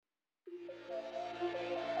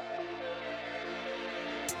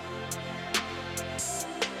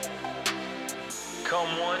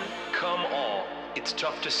Come one, come all. It's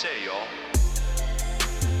tough to say, y'all.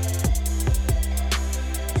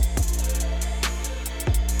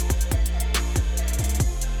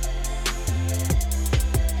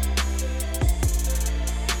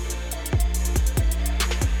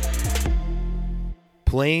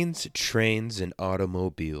 Planes, trains, and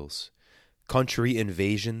automobiles, country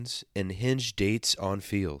invasions, and hinge dates on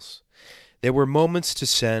feels. There were moments to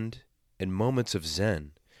send and moments of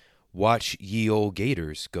zen. Watch ye old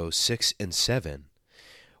gators go 6-7.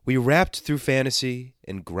 We rapped through fantasy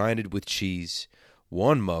and grinded with cheese.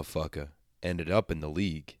 One motherfucker ended up in the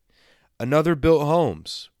league. Another built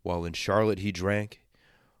homes while in Charlotte he drank.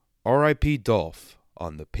 R.I.P. Dolph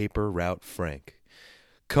on the paper route Frank.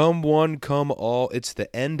 Come one, come all. It's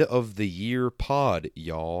the end of the year pod,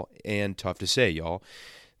 y'all. And tough to say, y'all.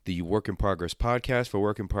 The Work in Progress podcast for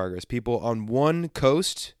work in progress people on one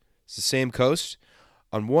coast. It's the same coast.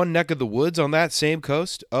 On one neck of the woods on that same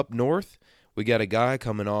coast, up north, we got a guy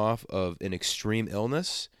coming off of an extreme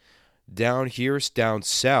illness. Down here, down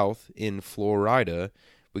south in Florida,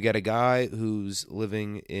 we got a guy who's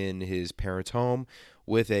living in his parents' home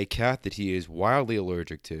with a cat that he is wildly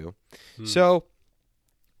allergic to. So,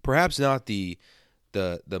 perhaps not the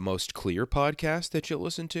most clear podcast that you'll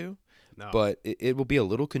listen to, but it will be a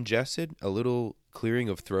little congested. A little clearing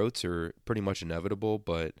of throats are pretty much inevitable,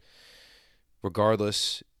 but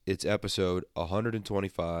regardless, it's episode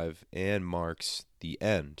 125 and marks the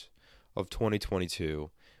end of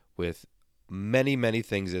 2022 with many, many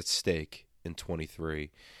things at stake in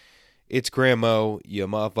 23. It's Grandmo, your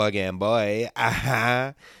motherfucking boy,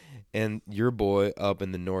 and your boy up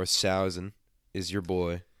in the North Southern is your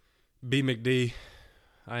boy, B. McD.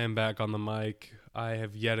 I am back on the mic. I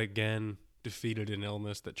have yet again defeated an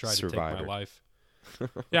illness that tried to take my life.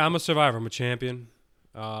 Yeah, I'm a survivor. I'm a champion.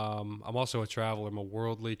 I'm also a traveler. I'm a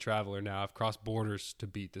worldly traveler now. I've crossed borders to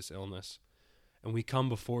beat this illness. And we come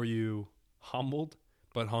before you humbled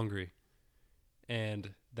but hungry.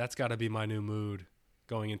 And that's got to be my new mood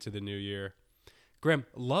going into the new year. Graham,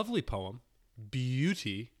 lovely poem.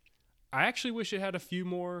 Beauty. I actually wish it had a few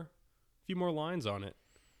more lines on it.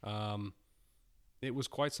 It was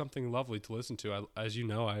quite something lovely to listen to. As you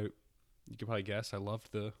know, you can probably guess, I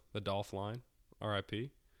loved the Dolph line,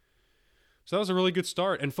 R.I.P. So that was a really good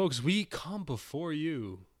start. And folks, we come before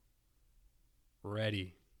you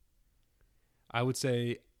ready. I would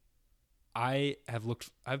say I've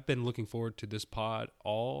been looking forward to this pod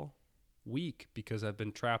all week because I've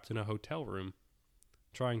been trapped in a hotel room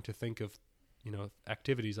trying to think of,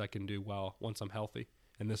 activities I can do once I'm healthy.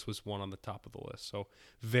 And this was one on the top of the list. So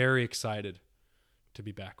very excited to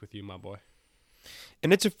be back with you, my boy.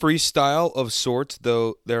 And it's a freestyle of sorts,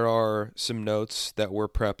 though there are some notes that were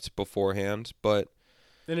prepped beforehand. But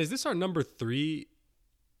and is this our number 3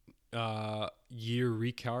 year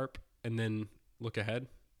recap and then look ahead?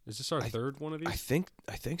 Is this our third one of these?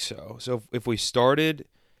 I think so. So if we started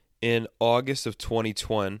in August of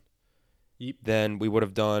 2020, then we would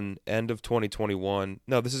have done end of 2021.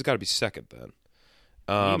 No, this has got to be second then.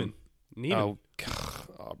 Neiman. Oh,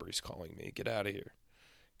 Aubrey's calling me. Get out of here.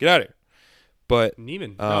 Get out of here. But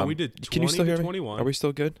Neiman. No, we did 20 can you still hear me? 21. Are we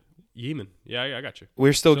still good? Yeeman. Yeah, I got you.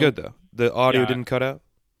 We're still good, though. The audio didn't cut out?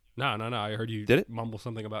 No. I heard you Did it? mumble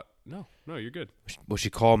something about... No, you're good. Well, she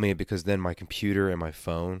called me because then my computer and my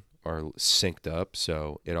phone are synced up,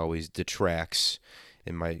 so it always detracts,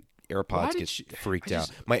 and my AirPods get freaked out.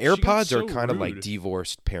 My AirPods are kind of like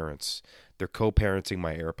divorced parents. They're co-parenting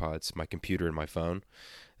my AirPods, my computer and my phone,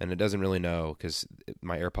 and it doesn't really know because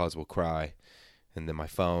my AirPods will cry, and then my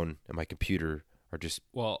phone and my computer are just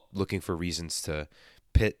looking for reasons to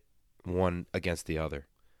pit one against the other.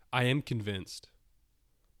 I am convinced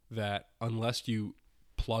that unless you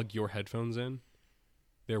plug your headphones in,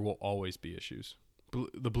 there will always be issues.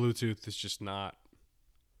 The Bluetooth is just not...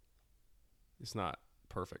 It's not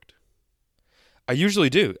perfect. I usually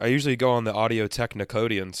do. I usually go on the Audio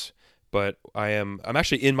Technicodians, but I'm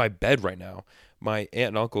actually in my bed right now. My aunt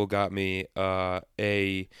and uncle got me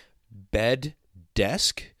a bed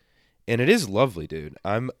desk, and it is lovely, dude.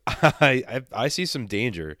 I see some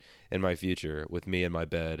danger in my future with me in my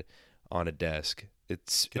bed on a desk.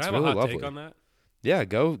 It's Can I have really a hot lovely. take on that? Yeah,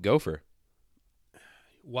 go for.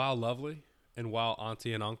 While lovely, and while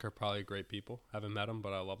Auntie and Unc are probably great people, haven't met them,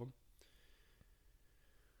 but I love them.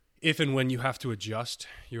 If and when you have to adjust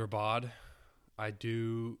your bod, I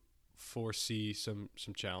do foresee some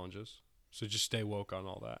challenges. So just stay woke on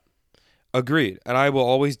all that. Agreed. And I will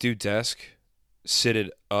always do desk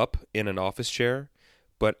seated up in an office chair,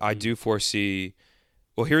 but I do foresee...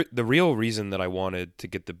 Well, here the real reason that I wanted to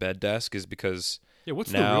get the bed desk is because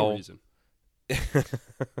what's now, the real reason?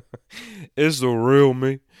 is the real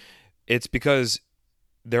me. It's because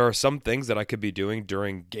there are some things that I could be doing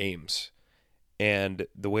during games. And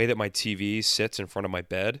the way that my TV sits in front of my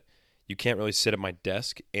bed, you can't really sit at my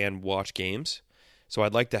desk and watch games. So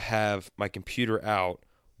I'd like to have my computer out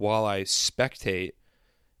while I spectate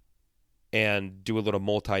and do a little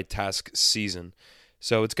multitask season.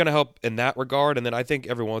 So it's going to help in that regard. And then I think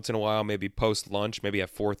every once in a while, maybe post-lunch, maybe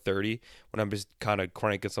at 4:30, when I'm just kind of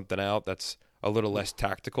cranking something out that's a little less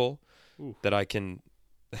tactical, that I can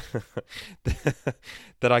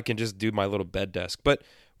that I can just do my little bed desk. But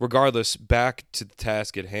regardless, back to the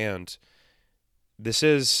task at hand. This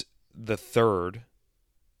is the third,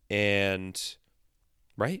 and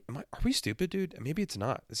right? Are we stupid, dude? Maybe it's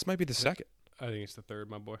not. This might be the second. I think it's the third,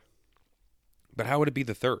 my boy. But how would it be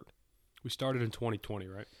the third? We started in 2020,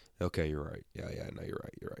 right? Okay, you're right. Yeah, no, you're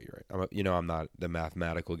right. I'm not the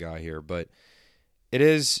mathematical guy here, but it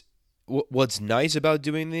is. What's nice about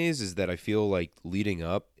doing these is that I feel like leading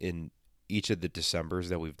up in each of the Decembers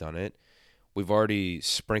that we've done it, we've already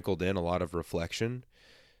sprinkled in a lot of reflection.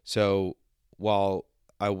 So while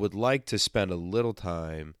I would like to spend a little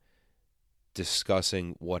time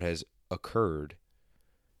discussing what has occurred,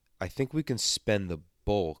 I think we can spend the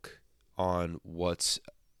bulk on what's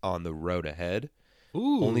on the road ahead.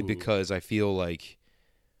 Ooh. Only because I feel like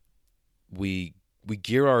we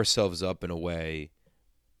gear ourselves up in a way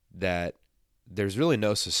that there's really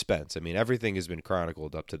no suspense. I mean, everything has been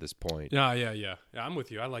chronicled up to this point. Yeah, I'm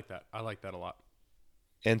with you. I like that. I like that a lot.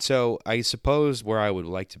 And so I suppose where I would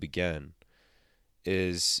like to begin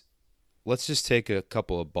is, let's just take a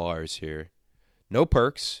couple of bars here. No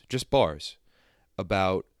perks, just bars,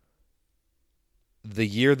 about the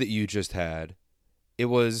year that you just had. It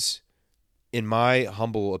was, in my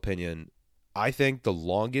humble opinion, I think the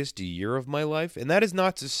longest year of my life. And that is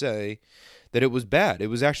not to say that it was bad. It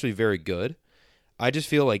was actually very good. I just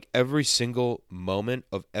feel like every single moment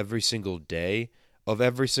of every single day of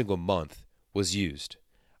every single month was used.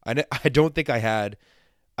 I don't think I had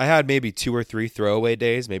maybe 2 or 3 throwaway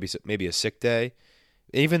days, maybe a sick day.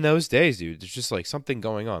 Even those days, dude, there's just like something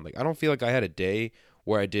going on. Like, I don't feel like I had a day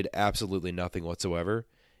where I did absolutely nothing whatsoever.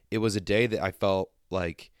 It was a day that I felt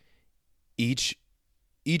like each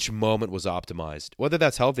moment was optimized. Whether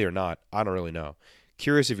that's healthy or not, I don't really know.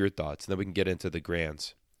 Curious of your thoughts, and then we can get into the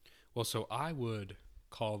grands. Well, so I would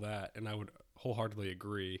call that, and I would wholeheartedly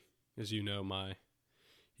agree, as you know my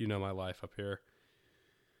life up here.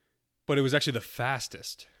 But it was actually the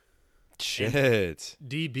fastest. Shit. And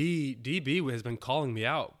DB has been calling me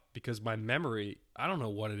out because my memory, I don't know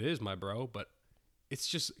what it is, my bro, but it's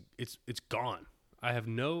just it's gone. I have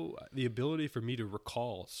the ability for me to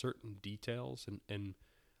recall certain details and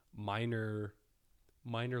minor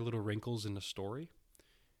little wrinkles in the story.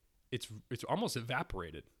 It's almost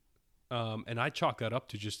evaporated. And I chalk that up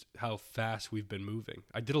to just how fast we've been moving.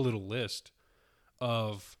 I did a little list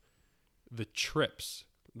of the trips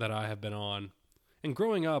that I have been on. And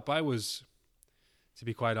growing up, I was, to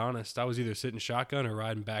be quite honest, I was either sitting shotgun or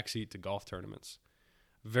riding backseat to golf tournaments.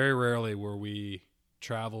 Very rarely were we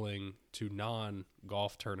traveling to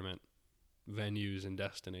non-golf tournament venues and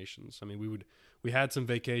destinations. I mean, we had some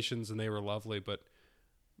vacations and they were lovely, but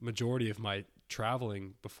majority of my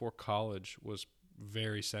traveling before college was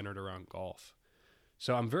very centered around golf.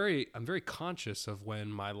 So I'm very conscious of when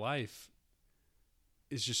my life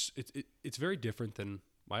is just it's very different than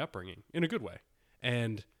my upbringing in a good way.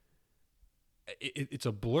 And it's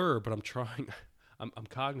a blur, but I'm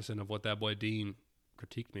cognizant of what that boy Dean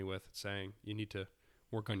critiqued me with, saying you need to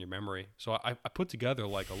work on your memory. So I put together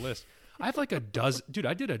like a list. I have like a dozen, dude,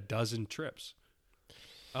 I did a dozen trips.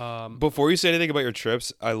 Before you say anything about your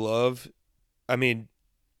trips,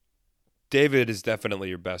 David is definitely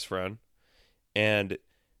your best friend, and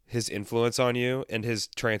his influence on you and his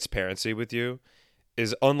transparency with you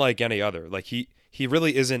is unlike any other. Like he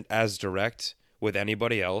really isn't as direct with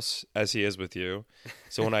anybody else as he is with you.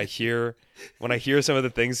 So when I hear some of the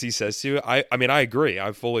things he says to you, I agree.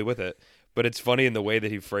 I'm fully with it. But it's funny in the way that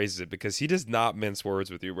he phrases it, because he does not mince words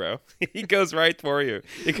with you, bro. He goes right for you.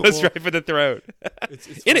 He goes right for the throat.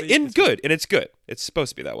 It's good, and it's good. It's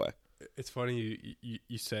supposed to be that way. It's funny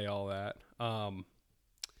you say all that.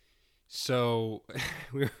 So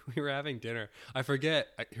we were having dinner. I forget.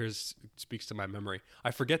 Speaks to my memory.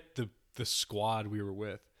 I forget the squad we were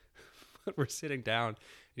with. But we're sitting down, and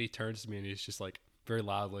he turns to me, and he's just like very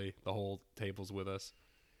loudly. The whole table's with us.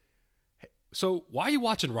 Hey, so why are you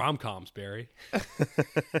watching rom-coms, Barry? I'm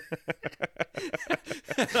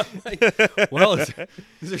like, well, is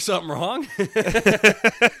there something wrong?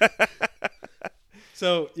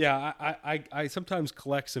 So yeah, I sometimes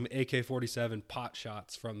collect some AK-47 pot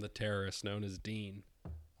shots from the terrorist known as Dean.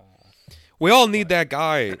 We all need that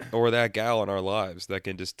guy or that gal in our lives that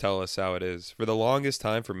can just tell us how it is. For the longest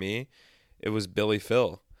time for me, it was Billy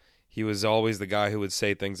Phil. He was always the guy who would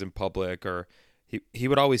say things in public, or he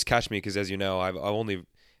would always catch me because, as you know, I've only,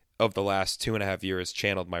 of the last 2.5 years,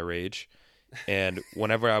 channeled my rage. And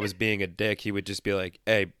whenever I was being a dick, he would just be like,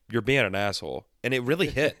 "Hey, you're being an asshole." And it really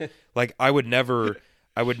hit. Like, I would never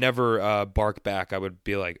bark back. I would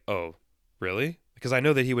be like, "Oh, really?" Because I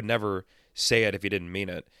know that he would never say it if he didn't mean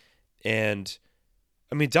it. And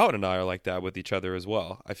I mean, Dalton and I are like that with each other as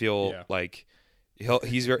well. I feel like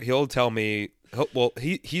he'll tell me,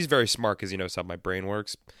 he's very smart because he knows how my brain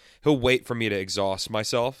works. He'll wait for me to exhaust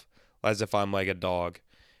myself as if I'm like a dog.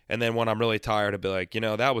 And then when I'm really tired, I'll be like,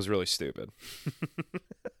 that was really stupid.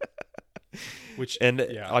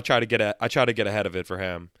 I try to get ahead of it for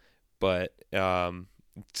him. But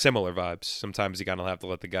similar vibes. Sometimes you gotta have to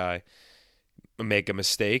let the guy make a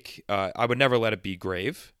mistake. I would never let it be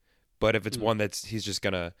grave. But if it's one that's he's just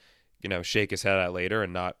gonna, shake his head at later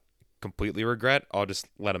and not completely regret, I'll just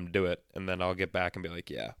let him do it, and then I'll get back and be like,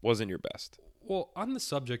 "Yeah, wasn't your best." Well, on the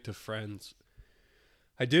subject of friends,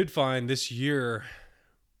 I did find this year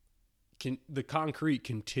the concrete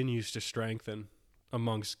continues to strengthen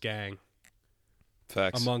amongst gang.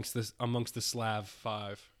 Facts. Amongst the Slav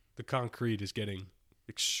Five, the concrete is getting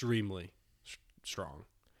extremely strong.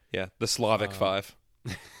 Yeah, the Slavic Five.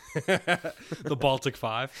 The Baltic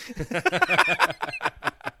Five.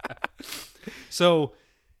 So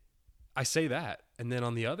I say that, and then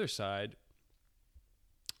on the other side,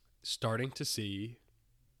 starting to see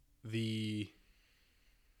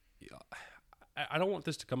I don't want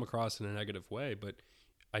this to come across in a negative way, but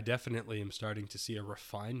I definitely am starting to see a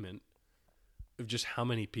refinement of just how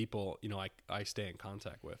many people I stay in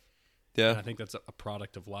contact with. Yeah, and I think that's a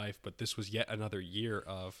product of life. But this was yet another year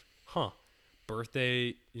of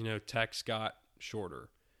birthday, texts got shorter.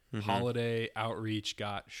 Mm-hmm. Holiday outreach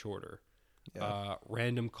got shorter. Yeah.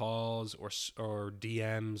 Random calls or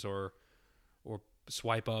DMs or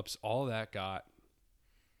swipe ups, all that got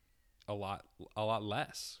a lot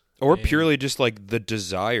less. Or purely just like the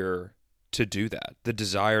desire to do that, the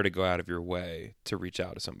desire to go out of your way to reach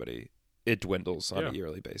out to somebody, it dwindles on a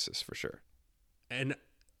yearly basis for sure. And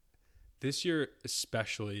this year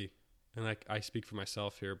especially, and I speak for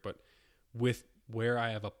myself here, but with where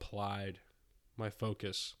I have applied my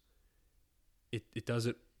focus, it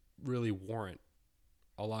doesn't really warrant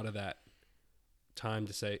a lot of that time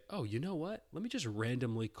to say, oh, you know what? Let me just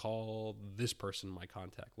randomly call this person in my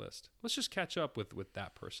contact list. Let's just catch up with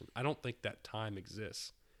that person. I don't think that time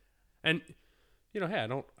exists. And, hey,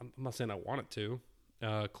 I'm not saying I want it to.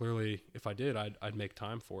 Clearly, if I did, I'd make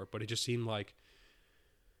time for it. But it just seemed like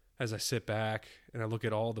as I sit back and I look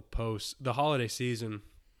at all the posts, the holiday season,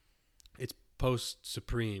 it's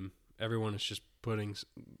post-Supreme. Everyone is just putting,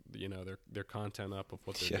 their content up of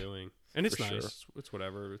what they're doing. And it's nice. Sure. It's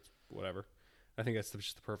whatever. I think that's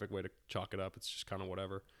just the perfect way to chalk it up. It's just kind of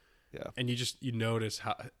whatever. Yeah. And you notice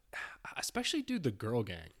how, especially, dude, the girl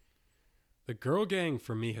gang. The girl gang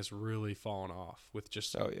for me has really fallen off with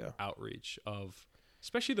just outreach of,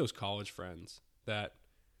 especially those college friends that,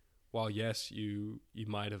 while yes, you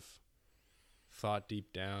might have thought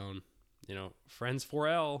deep down, friends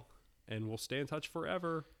 4L and we'll stay in touch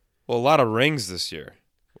forever. Well, a lot of rings this year,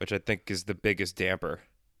 which I think is the biggest damper.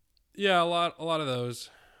 Yeah, a lot of those.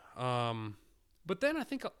 But then I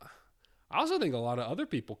also think a lot of other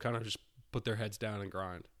people kind of just put their heads down and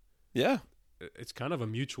grind. Yeah. It's kind of a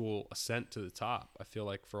mutual ascent to the top. I feel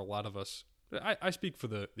like for a lot of us, I speak for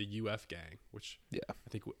the UF gang, which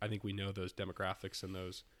I think we know those demographics and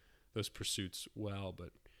those pursuits well.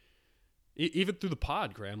 But even through the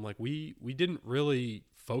pod, Graham, like we didn't really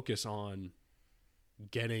focus on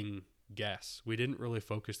getting guests. We didn't really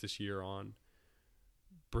focus this year on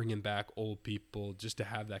bringing back old people just to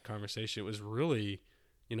have that conversation. It was really,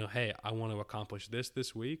 hey, I want to accomplish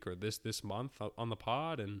this week or this month on the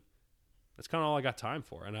pod, and that's kind of all I got time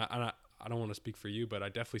for. And I don't want to speak for you, but I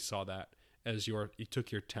definitely saw that as you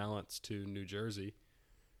took your talents to New Jersey,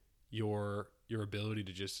 your ability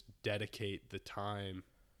to just dedicate the time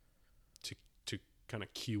to kind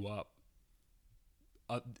of queue up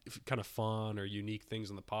kind of fun or unique things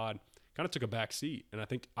in the pod kind of took a back seat. And I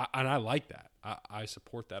think, I like that. I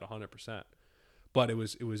support that 100%. But it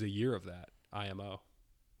was a year of that IMO.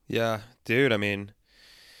 Yeah, dude. I mean,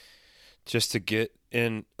 just to get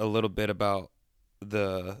in a little bit about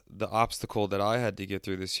the obstacle that I had to get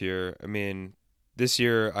through this year. I mean, this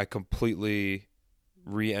year I completely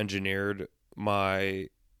re-engineered my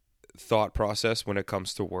thought process when it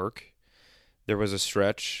comes to work. there was a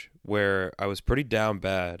stretch where I was pretty down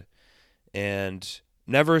bad, and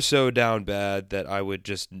never so down bad that I would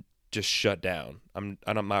just shut down. I'm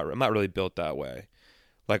not really built that way.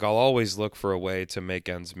 Like, I'll always look for a way to make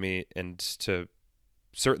ends meet and to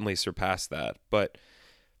certainly surpass that. But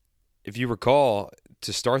if you recall,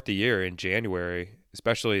 to start the year in January,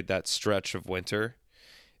 especially that stretch of winter,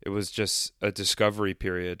 it was just a discovery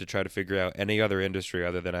period to try to figure out any other industry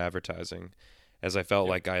other than advertising, as I felt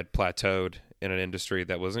like I had plateaued in an industry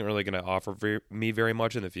that wasn't really going to offer me very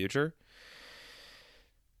much in the future.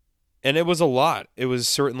 And it was a lot. It was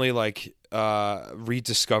certainly like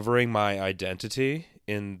rediscovering my identity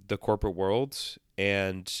in the corporate world,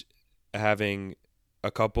 and having a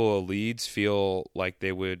couple of leads feel like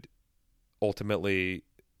they would ultimately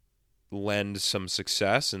lend some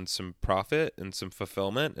success and some profit and some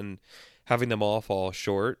fulfillment, and having them all fall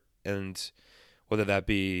short. And whether that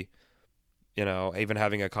be, even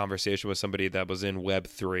having a conversation with somebody that was in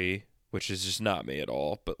Web3, which is just not me at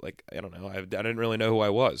all, but like, I don't know, I didn't really know who I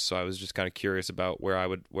was. So I was just kind of curious about where I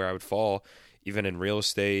would fall, even in real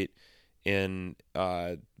estate, in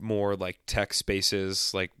more like tech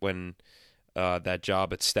spaces, like when that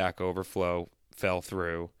job at Stack Overflow fell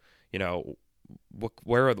through,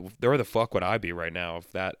 where the fuck would I be right now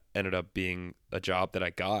if that ended up being a job that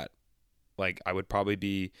I got? Like, I would probably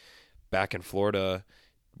be back in Florida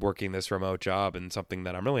working this remote job, and something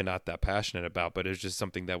that I'm really not that passionate about, but it's just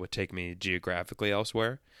something that would take me geographically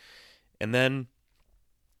elsewhere. And then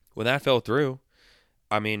when that fell through,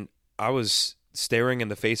 I mean, I was staring in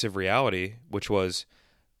the face of reality, which was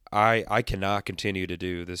I cannot continue to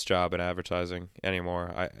do this job in advertising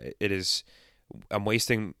anymore. I'm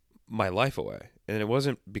wasting my life away. And it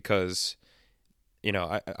wasn't because,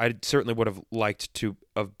 I certainly would have liked to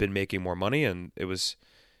have been making more money, and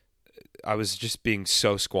I was just being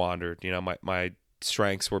so squandered. My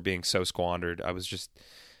strengths were being so squandered. I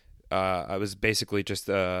was basically just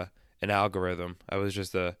an algorithm. I was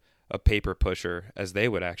just a paper pusher, as they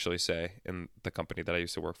would actually say in the company that I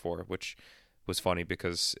used to work for, which was funny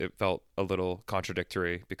because it felt a little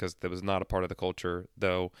contradictory, because that was not a part of the culture,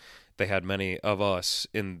 though they had many of us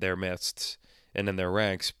in their midst and in their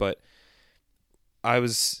ranks. But I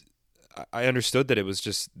understood that it was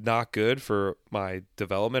just not good for my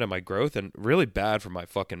development and my growth, and really bad for my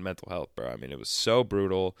fucking mental health, bro. I mean, it was so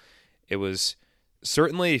brutal. It was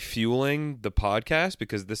certainly fueling the podcast,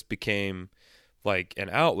 because this became like an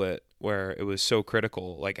outlet where it was so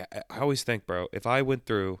critical. Like, I always think, bro, if I went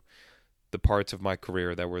through the parts of my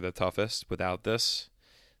career that were the toughest without this,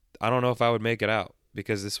 I don't know if I would make it out,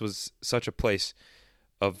 because this was such a place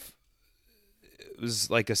of, it was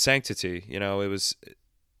like a sanctity, it was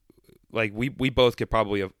like we both could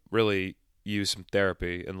probably really use some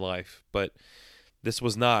therapy in life, but this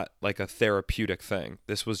was not like a therapeutic thing.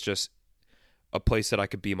 This was just a place that I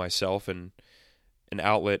could be myself, and an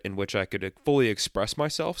outlet in which I could fully express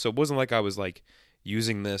myself. So it wasn't like I was like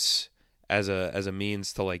using this as a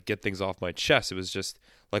means to like get things off my chest. It was just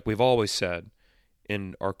like we've always said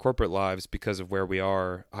in our corporate lives, because of where we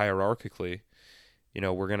are hierarchically,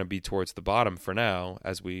 we're going to be towards the bottom for now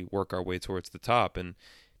as we work our way towards the top. And,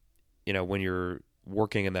 when you're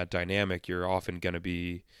working in that dynamic, you're often going to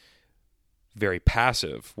be very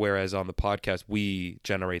passive. Whereas on the podcast, we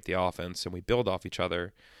generate the offense and we build off each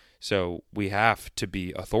other. So we have to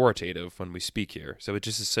be authoritative when we speak here. So it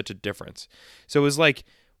just is such a difference. So it was like,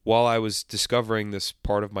 while I was discovering this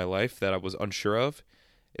part of my life that I was unsure of,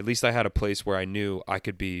 at least I had a place where I knew I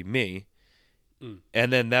could be me.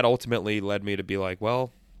 And then that ultimately led me to be like,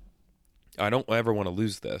 well, I don't ever want to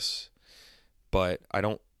lose this, but I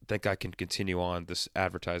don't think I can continue on this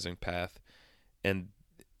advertising path. And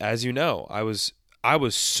as you know, I was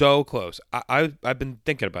so close. I've been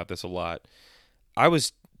thinking about this a lot. I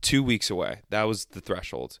was 2 weeks away. That was the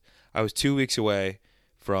threshold. I was 2 weeks away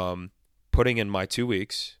from putting in my 2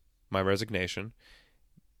 weeks, my resignation,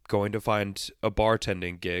 going to find a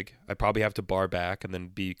bartending gig. I probably have to bar back and then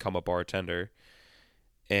become a bartender,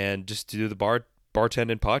 and just do the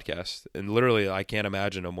bartending podcast. And literally, I can't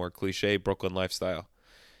imagine a more cliche Brooklyn lifestyle.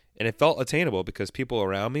 And it felt attainable because people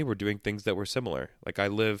around me were doing things that were similar. Like, I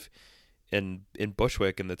live in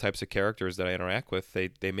Bushwick, and the types of characters that I interact with,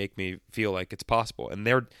 they make me feel like it's possible. And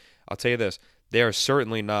I'll tell you this, they are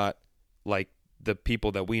certainly not like the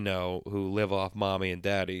people that we know who live off mommy and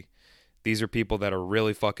daddy. These are people that are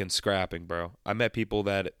really fucking scrapping, bro. I met people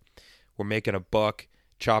that were making $1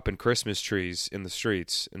 chopping Christmas trees in the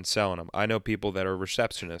streets and selling them. I know people that are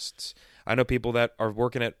receptionists. I know people that are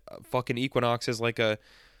working at fucking Equinox as like a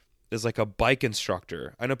bike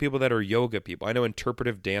instructor. I know people that are yoga people. I know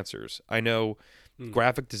interpretive dancers. I know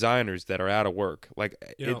graphic designers that are out of work. Like,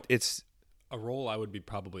 it's A role I would be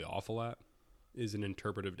probably awful at is an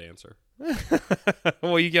interpretive dancer.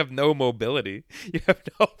 Well, you have no mobility. You have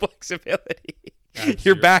no flexibility.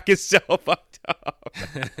 Your back is so fucked up.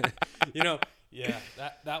 Yeah,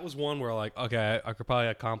 that was one where like, okay, I could probably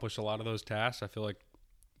accomplish a lot of those tasks. I feel like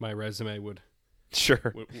my resume would.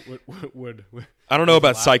 Sure. Would I don't know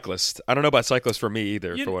about cyclists. I don't know about cyclists for me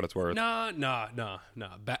either, for what it's worth. Nah.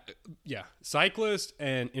 Yeah, cyclist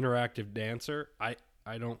and interactive dancer. I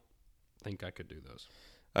don't think I could do those.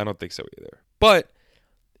 I don't think so either. But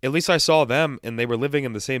at least I saw them, and they were living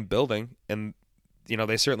in the same building, and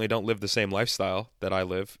they certainly don't live the same lifestyle that I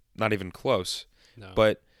live, not even close. No.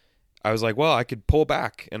 But I was like, well, I could pull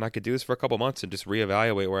back, and I could do this for a couple months and just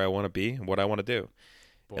reevaluate where I want to be and what I want to do.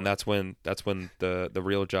 Boy. And that's when the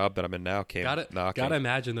real job that I'm in now came knocking. Gotta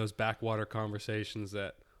imagine those backwater conversations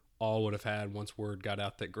that all would have had once word got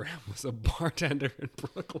out that Graham was a bartender in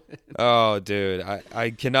Brooklyn. Oh, dude,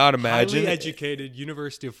 I cannot imagine. Highly educated,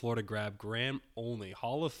 University of Florida grad, Graham only,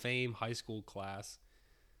 Hall of Fame high school class,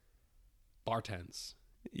 bartends.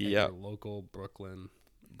 Yeah. Local Brooklyn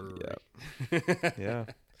brewery. Yeah.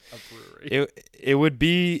 A brewery. It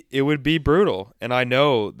would be brutal, and I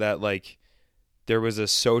know that like there was a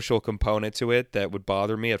social component to it that would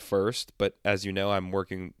bother me at first, but as you know, I'm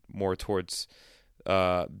working more towards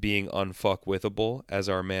being unfuckwithable, as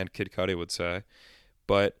our man Kid Cudi would say.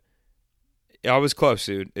 But I was close,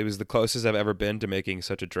 dude. It was the closest I've ever been to making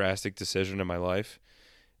such a drastic decision in my life.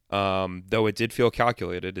 Though it did feel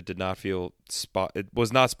calculated, it did not feel it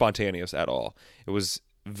was not spontaneous at all. It was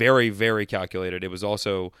very, very calculated. It was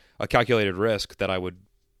also a calculated risk that I would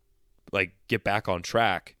like get back on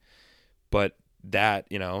track. But that,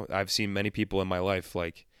 I've seen many people in my life,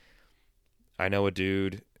 like I know a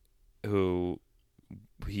dude who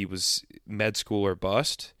he was med school or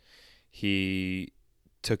bust. He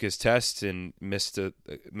took his test and missed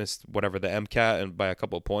whatever the MCAT and by a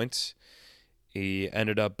couple of points. He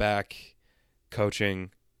ended up back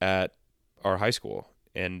coaching at our high school,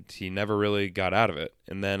 and he never really got out of it.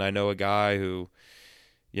 And then I know a guy who,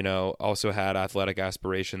 also had athletic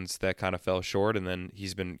aspirations that kind of fell short, and then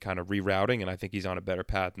he's been kind of rerouting, and I think he's on a better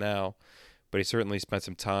path now. But he certainly spent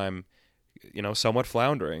some time, somewhat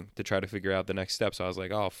floundering to try to figure out the next step. So I was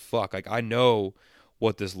like, oh, fuck. Like, I know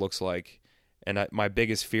what this looks like. And my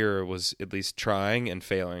biggest fear was at least trying and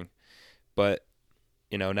failing. But,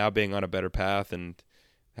 now being on a better path and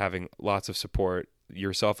having lots of support,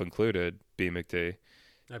 yourself included, B. McD,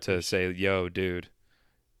 to say, yo, dude,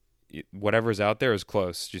 whatever's out there is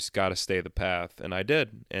close. Just got to stay the path. And I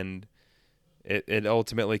did. And it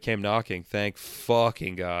ultimately came knocking. Thank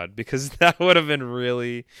fucking God. Because that would have been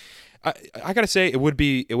really... I got to say, it would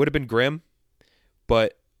have been grim.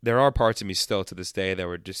 But there are parts of me still to this day that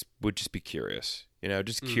would just be curious.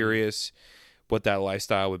 Curious what that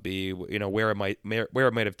lifestyle would be, where it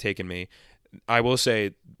might have taken me. I will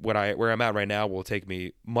say where I'm at right now will take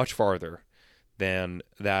me much farther than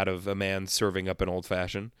that of a man serving up an old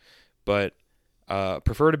fashioned, but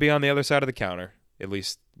prefer to be on the other side of the counter, at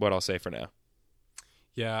least what I'll say for now.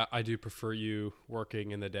 Yeah, I do prefer you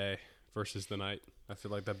working in the day versus the night. I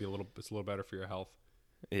feel like it's a little better for your health.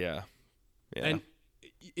 Yeah. And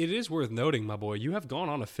it is worth noting, my boy, you have gone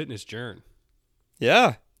on a fitness journey.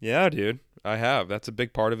 Yeah, dude. I have. That's a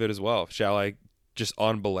big part of it as well. Shall I just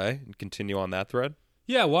on belay and continue on that thread?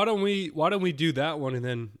 Yeah, why don't we do that one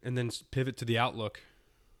and then pivot to the outlook?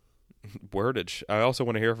 Wordage. I also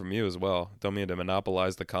want to hear from you as well. Don't mean to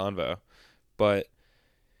monopolize the convo. But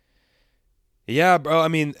yeah, bro, I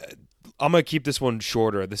mean, I'm going to keep this one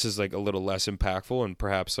shorter. This is like a little less impactful and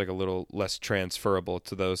perhaps like a little less transferable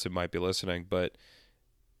to those who might be listening. But,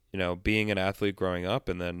 being an athlete growing up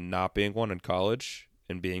and then not being one in college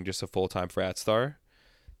and being just a full-time frat star,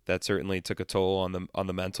 that certainly took a toll on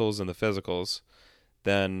the mentals and the physicals.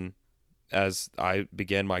 Then as I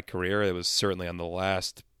began my career, it was certainly on the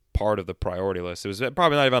last part of the priority list. It was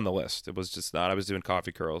probably not even on the list. It was just not. I was doing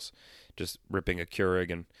coffee curls, just ripping a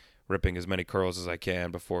Keurig and ripping as many curls as I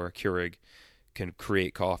can before a Keurig can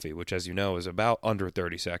create coffee, which, as you know, is about under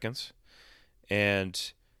 30 seconds.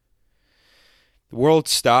 And the world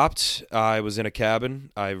stopped. I was in a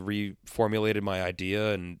cabin. I reformulated my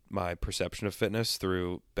idea and my perception of fitness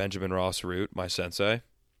through Benjamin Ross Root, my sensei,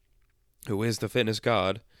 who is the fitness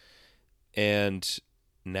god. And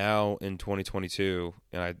now in 2022,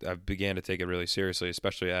 and I began to take it really seriously,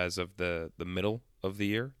 especially as of the middle of the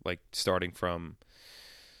year, like starting from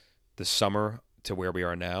the summer to where we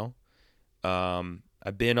are now.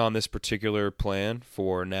 I've been on this particular plan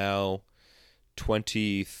for now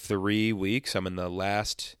 23 weeks. I'm in the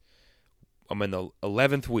 11th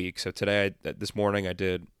week. So this morning I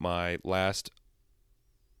did my last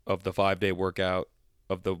of the 5-day workout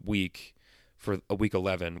of the week for a week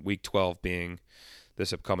 11, week 12 being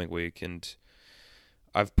this upcoming week. And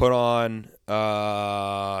I've put on,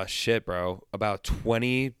 about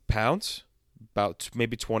 20 pounds, about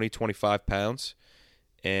maybe 20, 25 pounds.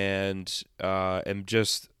 And am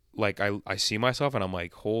just like, I see myself and I'm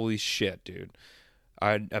like, holy shit, dude.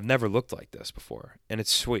 I've never looked like this before. And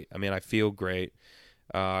it's sweet. I mean, I feel great.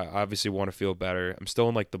 I obviously want to feel better. I'm still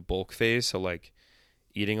in like the bulk phase. So like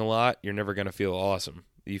eating a lot, you're never going to feel awesome.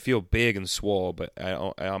 You feel big and swole, but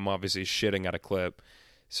I'm obviously shitting at a clip.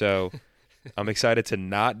 So I'm excited to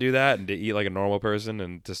not do that and to eat like a normal person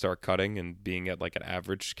and to start cutting and being at like an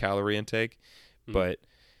average calorie intake. But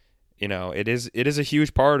you know, it is a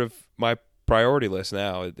huge part of my priority list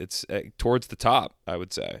now. It's towards the top, I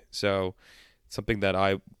would say. So it's something that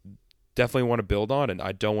I definitely want to build on, and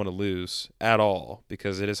I don't want to lose at all,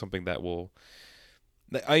 because it is something that will.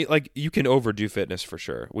 You can overdo fitness for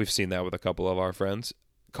sure. We've seen that with a couple of our friends.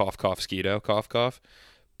 Cough, cough, Skeeto, cough, cough.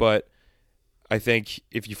 But I think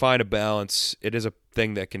if you find a balance, it is a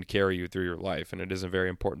thing that can carry you through your life, and it is a very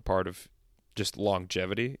important part of just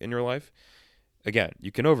longevity in your life. Again,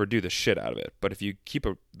 you can overdo the shit out of it, but if you keep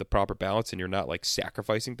the proper balance and you're not like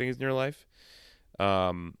sacrificing things in your life,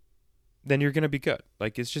 then you're going to be good.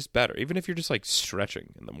 Like, it's just better. Even if you're just like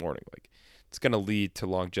stretching in the morning, like it's going to lead to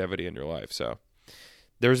longevity in your life. So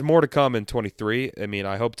there's more to come in 23. I mean,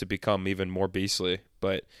 I hope to become even more beastly,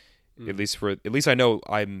 but at least I know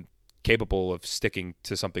I'm capable of sticking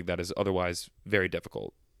to something that is otherwise very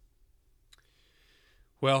difficult.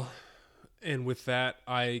 Well, and with that,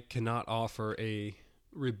 I cannot offer a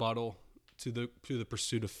rebuttal to the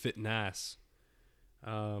pursuit of fitness.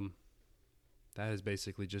 That has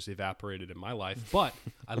basically just evaporated in my life. But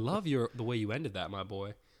I love the way you ended that, my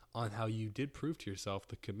boy, on how you did prove to yourself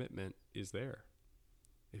the commitment is there.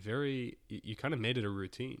 You kind of made it a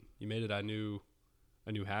routine. You made it a new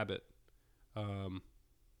habit,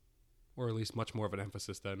 or at least much more of an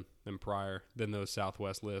emphasis than prior, than those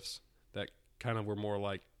Southwest lifts that kind of were more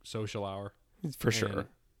like social hour. For sure.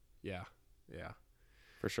 Yeah.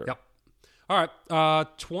 For sure. Yep. All right.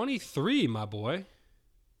 23, my boy.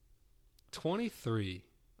 23.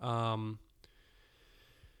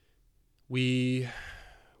 We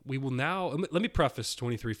will now, let me preface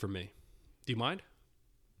 23 for me. Do you mind?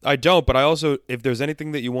 I don't, but I also, if there's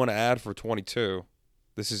anything that you want to add for 22,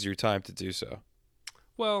 this is your time to do so.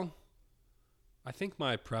 Well, I think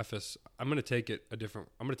my preface, I'm going to take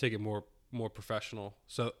it more professional.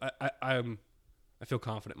 So I feel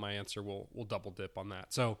confident my answer will double dip on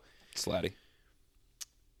that. So Slatty.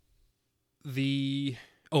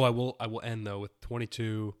 I will end though with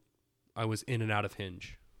 22. I was in and out of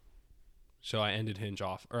Hinge. So I ended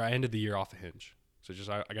the year off of Hinge. So just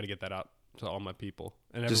I got to get that out to all my people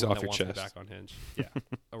and just everyone off that your wants chest. me back on Hinge. Yeah.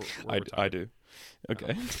 I do.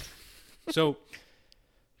 Okay. So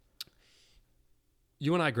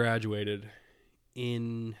you and I graduated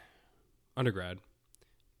in undergrad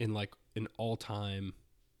in like an all-time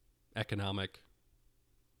economic,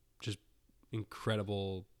 just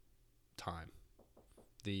incredible time.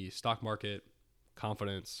 The stock market,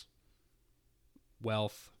 confidence,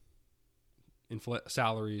 wealth,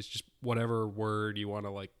 salaries, just whatever word you want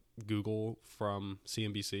to like Google from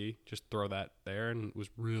CNBC, just throw that there, and it was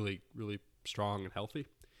really, really strong and healthy.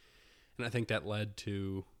 And I think that led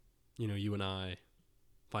to, you and I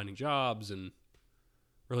finding jobs and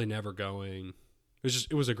really never going.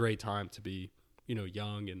 It was a great time to be,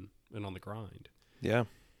 young and on the grind. Yeah.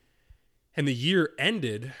 And the year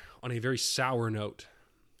ended on a very sour note.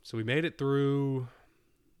 So we made it through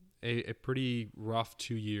a pretty rough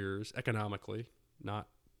 2 years economically, not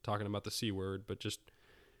talking about the C word, but just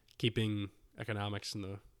keeping economics in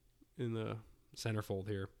the centerfold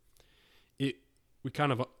here.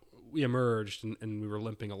 We emerged and we were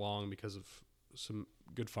limping along because of some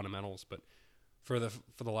good fundamentals, but for the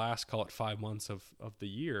last, call it 5 months of the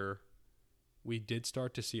year, we did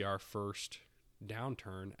start to see our first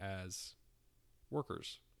downturn as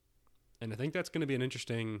workers. And I think that's going to be an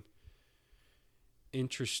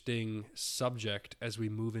interesting subject as we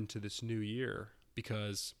move into this new year,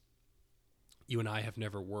 because you and I have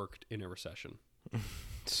never worked in a recession.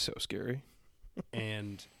 It's so scary.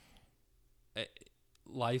 And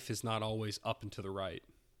life is not always up and to the right,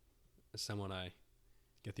 as someone I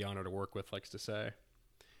get the honor to work with likes to say.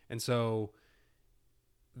 And so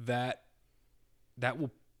that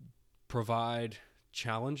will provide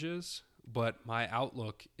challenges, but my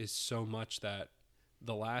outlook is so much that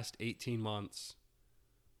the last 18 months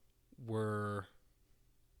were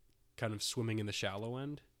kind of swimming in the shallow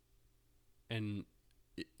end. And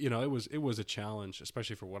it was a challenge,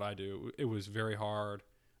 especially for what I do. It was very hard.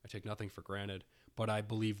 I take nothing for granted, but I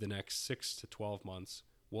believe the next 6 to 12 months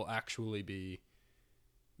will actually be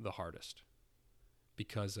the hardest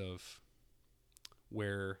because of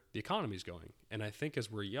where the economy is going. And I think as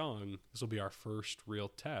we're young, this will be our first real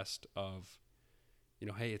test of,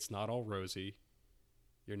 hey, it's not all rosy.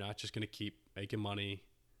 You're not just going to keep making money.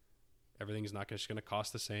 Everything's not just going to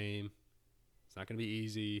cost the same. It's not going to be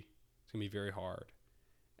easy. It's going to be very hard.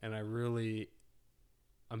 And I'm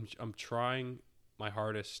trying my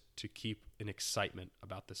hardest to keep an excitement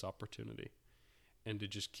about this opportunity and to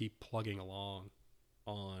just keep plugging along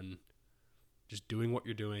on just doing what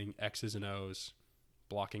you're doing, X's and O's,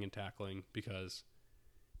 blocking and tackling, because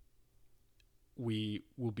we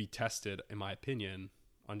will be tested, in my opinion,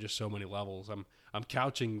 on just so many levels. I'm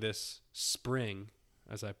couching this spring,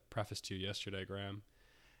 as I prefaced to you yesterday, Graham,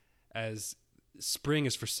 as spring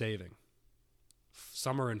is for saving.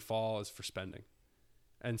 Summer and fall is for spending.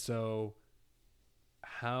 And so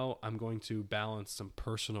how I'm going to balance some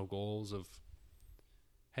personal goals of,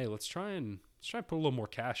 hey, let's try and put a little more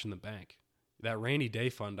cash in the bank. That rainy day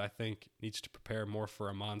fund, I think, needs to prepare more for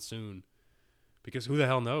a monsoon, because who the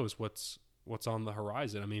hell knows what's on the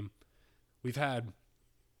horizon. I mean, we've had,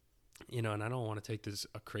 and I don't want to take this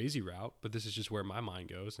a crazy route, but this is just where my mind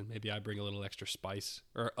goes, and maybe I bring a little extra spice,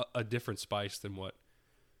 or a different spice than what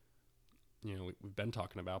we've been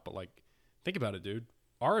talking about. But like, think about it, dude.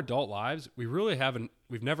 Our adult lives,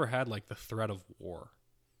 we've never had like the threat of war,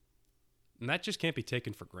 and that just can't be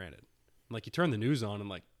taken for granted. Like, you turn the news on and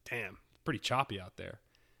like, damn, pretty choppy out there.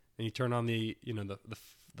 And you turn on the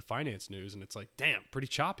finance news and it's like, damn, pretty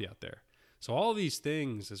choppy out there. So all these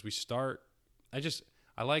things, as we start,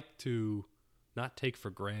 I like to not take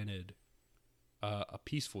for granted a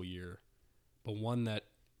peaceful year, but one that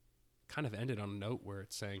kind of ended on a note where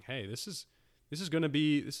it's saying, hey, this is going to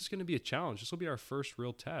be a challenge. This will be our first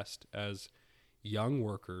real test as young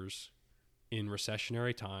workers in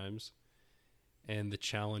recessionary times, and the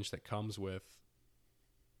challenge that comes with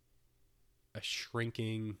a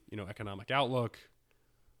shrinking, economic outlook.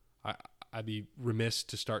 I'd be remiss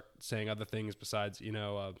to start saying other things besides,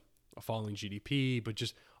 a falling GDP, but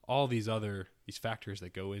just all these factors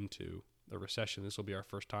that go into the recession. This will be our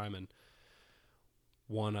first time, and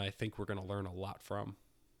one I think we're going to learn a lot from.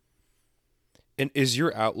 And is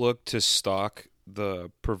your outlook to stock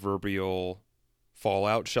the proverbial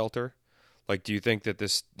fallout shelter? Like, do you think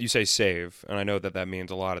that you say save, and I know that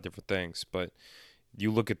means a lot of different things, but you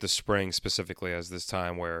look at the spring specifically as this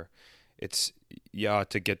time where it's,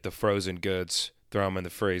 to get the frozen goods, throw them in the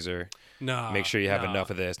freezer. Make sure you have enough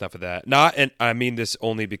of this, enough of that. And I mean this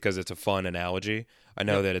only because it's a fun analogy. I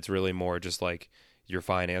know that it's really more just like your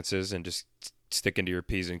finances and just sticking to your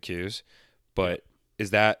P's and Q's. But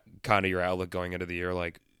is that kind of your outlook going into the year?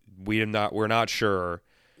 Like, we're not sure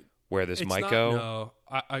where this might go? No,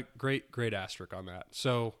 I great asterisk on that.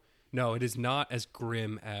 So, no, it is not as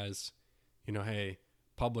grim as, hey,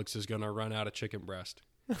 Publix is going to run out of chicken breast.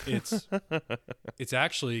 It's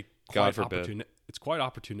actually quite it's quite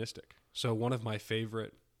opportunistic. So one of my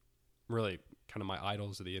favorite, really kind of my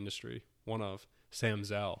idols of the industry, one of Sam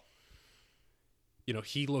Zell,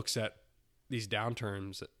 he looks at these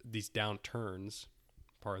downturns,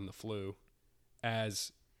 pardon the flu,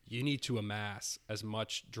 as you need to amass as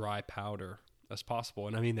much dry powder as possible.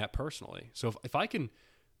 And I mean that personally. So if I can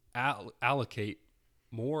allocate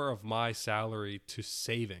more of my salary to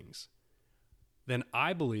savings, then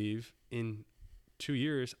I believe in 2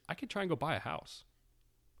 years, I could try and go buy a house.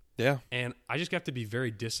 Yeah. And I just have to be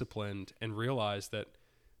very disciplined and realize that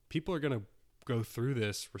people are going to go through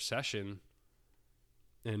this recession,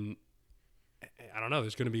 and I don't know,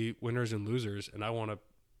 there's going to be winners and losers. And I want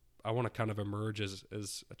to kind of emerge as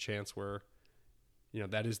a chance where,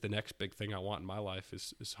 that is the next big thing I want in my life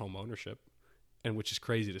is home ownership. And which is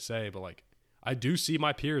crazy to say, but like, I do see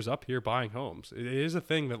my peers up here buying homes. It is a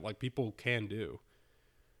thing that like people can do.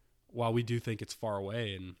 While we do think it's far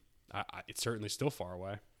away, and it's certainly still far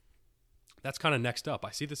away, that's kind of next up.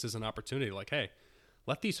 I see this as an opportunity. Like, hey,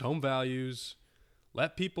 let these home values,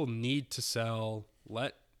 let people need to sell,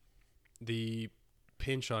 let the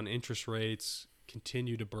pinch on interest rates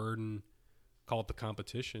continue to burden, call it the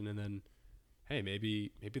competition, and then, hey,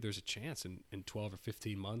 maybe there's a chance in 12 or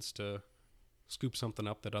 15 months to scoop something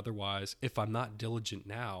up that otherwise, if I'm not diligent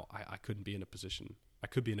now, I couldn't be in a position. I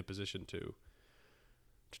could be in a position to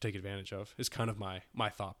take advantage of. Is kind of my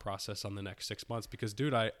thought process on the next 6 months. Because,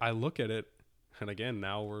 dude, I look at it, and again,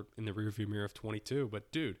 now we're in the rearview mirror of 22. But,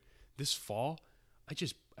 dude, this fall, I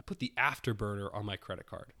put the afterburner on my credit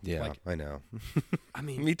card. Yeah, like, I know. I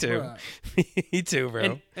mean, me too. Me too,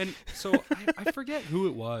 bro. And so I forget who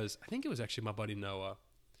it was. I think it was actually my buddy Noah.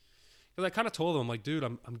 Because I kind of told him, I'm like, dude,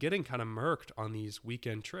 I'm getting kind of murked on these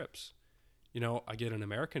weekend trips. I get an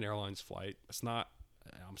American Airlines flight. It's not.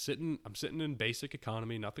 I'm sitting in basic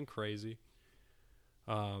economy, nothing crazy.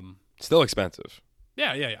 Still expensive.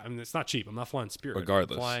 Yeah. I mean, it's not cheap. I'm not flying Spirit.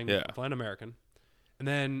 Regardless, I'm flying American. And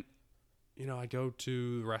then, I go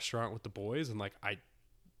to the restaurant with the boys, and like I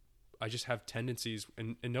just have tendencies,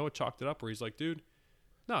 and Noah chalked it up where he's like, dude,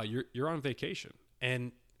 no, you're on vacation,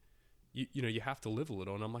 and you have to live a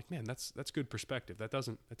little. And I'm like, man, that's good perspective. That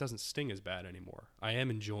doesn't sting as bad anymore. I am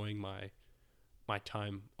enjoying my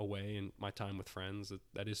time away and my time with friends.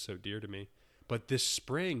 That is so dear to me. But this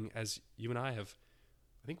spring, as you and I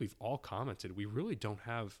think we've all commented, we really don't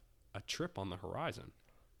have a trip on the horizon.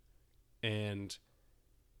 And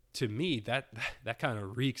to me, that kind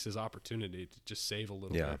of reeks as opportunity to just save a little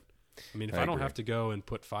bit. I mean, if I don't have to go and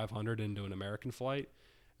put $500 into an American flight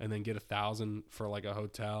and then get $1,000 for like a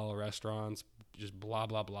hotel, restaurants, just blah,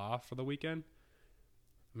 blah, blah for the weekend.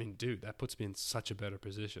 I mean, dude, that puts me in such a better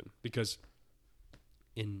position because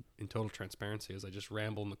in total transparency, as I just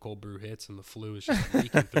ramble and the cold brew hits and the flu is just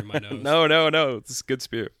leaking through my nose. No. It's a good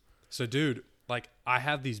spirit. So, dude, like I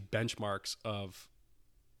have these benchmarks of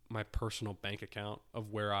my personal bank account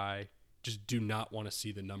of where I just do not want to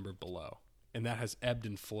see the number below. And that has ebbed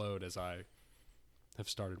and flowed as I have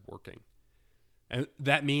started working. And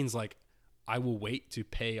that means like I will wait to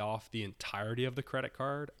pay off the entirety of the credit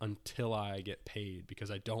card until I get paid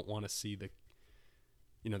because I don't want to see the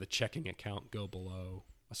checking account go below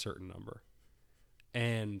a certain number.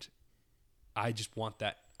 And I just want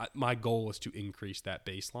that. My goal is to increase that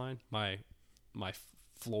baseline, my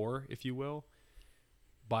floor, if you will,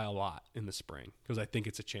 by a lot in the spring because I think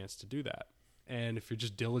it's a chance to do that. And if you're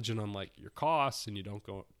just diligent on like your costs and you don't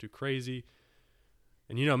go too crazy,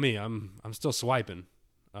 and you know me, I'm still swiping.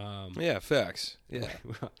 Facts. Yeah,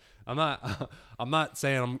 I'm not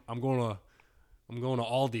saying I'm going to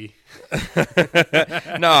Aldi.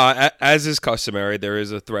 No, as is customary, there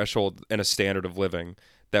is a threshold and a standard of living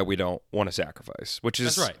that we don't want to sacrifice, which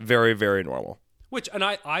is very, very normal. And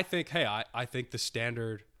I think, hey, I think the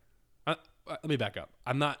standard. Let me back up.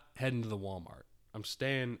 I'm not heading to the Walmart. I'm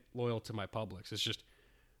staying loyal to my Publix. It's just,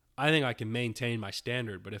 I think I can maintain my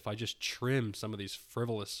standard, but if I just trim some of these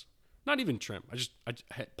frivolous, not even trim, I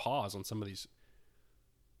hit pause on some of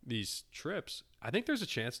these trips, I think there's a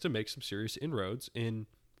chance to make some serious inroads in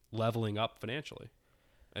leveling up financially.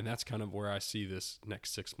 And that's kind of where I see this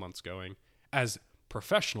next 6 months going. As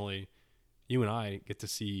professionally, you and I get to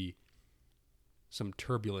see some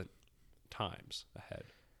turbulent times ahead.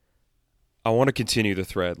 I want to continue the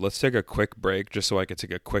thread. Let's take a quick break just so I can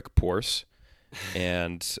take a quick pause,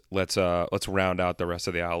 and let's round out the rest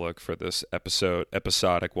of the outlook for this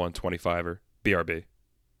episodic 125er BRB.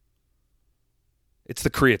 It's the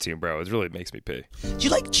creatine, bro. It really makes me pee. Do you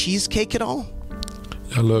like cheesecake at all?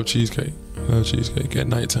 I love cheesecake. At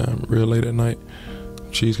nighttime, real late at night.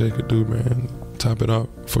 Cheesecake could do, man. Top it off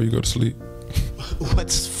before you go to sleep.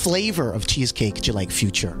 What flavor of cheesecake do you like,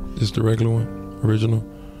 Future? Just the regular one, original.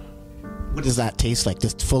 What does that taste like?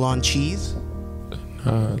 Just full-on cheese?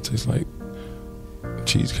 Nah, it tastes like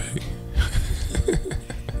cheesecake.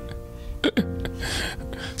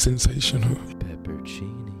 Sensational.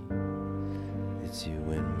 Peppercini. It's you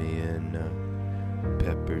and me and a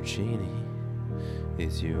peppercini.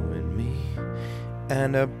 It's you and me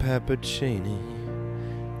and a peppercini.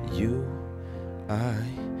 You, I,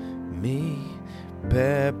 me,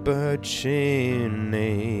 peppercini.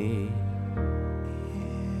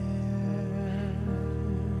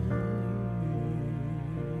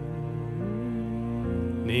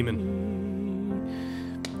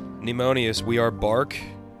 Pneumonius, we are Bark.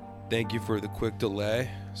 Thank you for the quick delay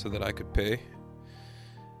so that I could pee.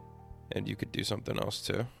 And you could do something else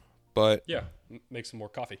too. But yeah, make some more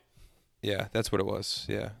coffee. Yeah, that's what it was.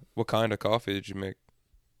 Yeah. What kind of coffee did you make?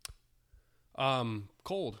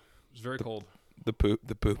 Cold. It was very cold. The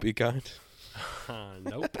poopy kind?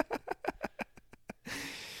 Nope.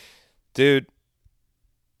 Dude,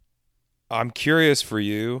 I'm curious for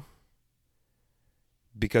you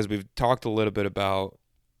because we've talked a little bit about,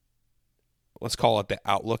 let's call it the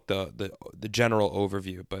outlook, the general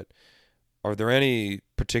overview, but are there any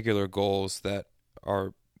particular goals that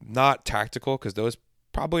are not tactical, because those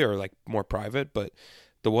probably are like more private, but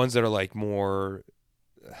the ones that are like more,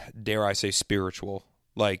 dare I say, spiritual,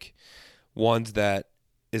 like ones that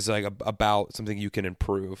is like about something you can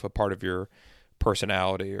improve, a part of your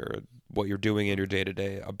personality or what you're doing in your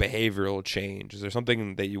day-to-day, a behavioral change? Is there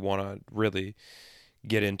something that you want to really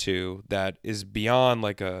get into that is beyond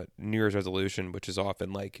like a New Year's resolution, which is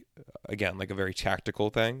often like, again, like a very tactical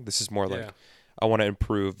thing? This is more like I want to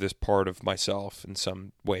improve this part of myself in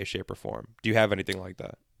some way, shape, or form. Do you have anything like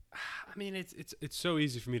that? I mean, it's so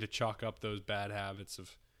easy for me to chalk up those bad habits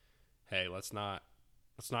of, hey, let's not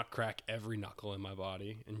crack every knuckle in my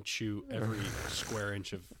body and chew every square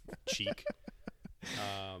inch of cheek.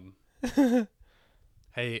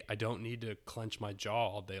 Hey, I don't need to clench my jaw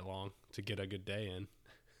all day long to get a good day in.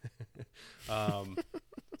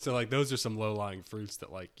 So like those are some low-lying fruits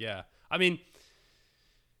that like, yeah. I mean,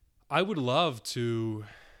 I would love to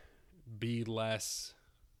be less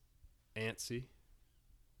antsy.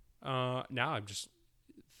 Now I'm just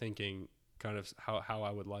thinking kind of how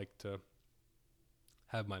I would like to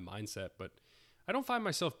have my mindset, but I don't find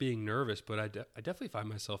myself being nervous, but I definitely find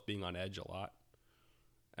myself being on edge a lot.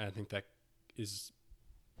 And I think that is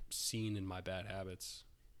seen in my bad habits.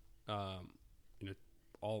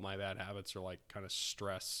 All my bad habits are like kind of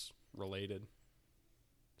stress related.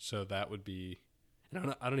 So that would be,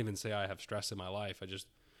 and I don't even say I have stress in my life. I just,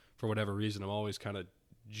 for whatever reason, I'm always kind of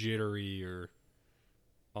jittery or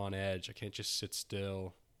on edge. I can't just sit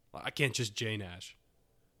still. I can't just J Nash.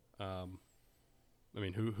 I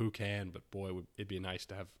mean, who can? But boy, it'd be nice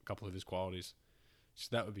to have a couple of his qualities. So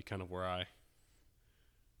that would be kind of where I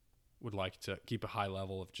would like to keep a high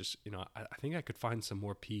level of just, I think I could find some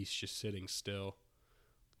more peace just sitting still,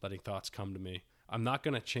 letting thoughts come to me. I'm not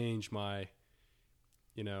going to change my,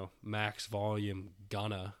 max volume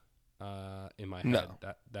gunna in my head. No.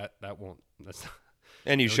 That won't. That's not,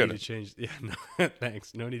 and you shouldn't change. Yeah, no,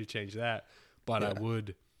 thanks. No need to change that. But I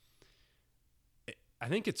would. I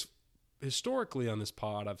think it's historically on this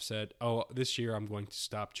pod. I've said, this year I'm going to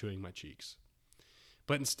stop chewing my cheeks.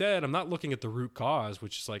 But instead, I'm not looking at the root cause,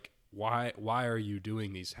 which is like, why are you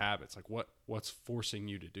doing these habits? Like what's forcing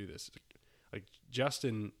you to do this? Like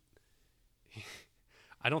Justin,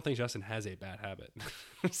 I don't think Justin has a bad habit.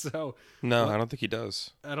 So no, I don't think he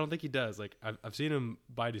does. I don't think he does. Like I've seen him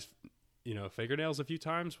bite his, fingernails a few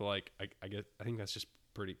times. Well, like I think that's just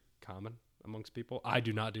pretty common amongst people. I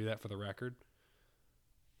do not do that, for the record.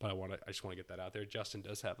 But I just want to get that out there. Justin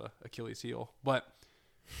does have a Achilles heel. But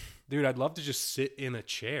dude, I'd love to just sit in a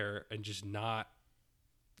chair and just not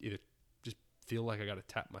either just feel like I got to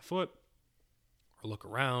tap my foot or look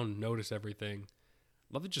around, notice everything.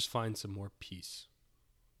 I'd love to just find some more peace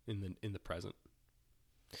in the present.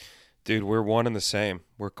 Dude, we're one and the same.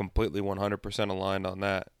 We're completely 100% aligned on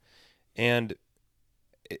that. And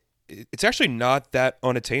it's actually not that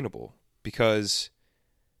unattainable, because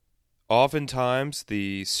oftentimes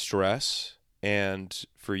the stress, and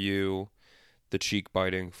for you, the cheek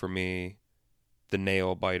biting, for me, the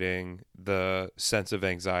nail biting, the sense of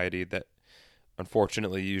anxiety that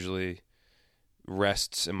unfortunately usually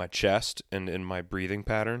rests in my chest and in my breathing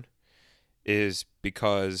pattern, is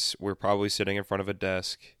because we're probably sitting in front of a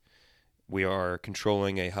desk. We are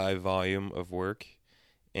controlling a high volume of work.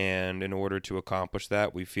 And in order to accomplish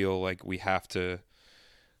that, we feel like we have to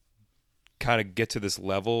kind of get to this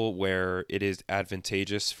level where it is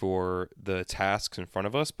advantageous for the tasks in front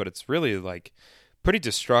of us, but it's really like pretty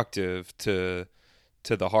destructive to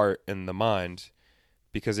the heart and the mind,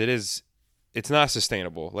 because it's not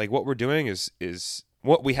sustainable. Like what we're doing is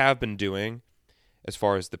what we have been doing as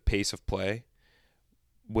far as the pace of play,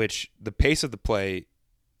 which the pace of the play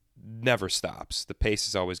never stops. The pace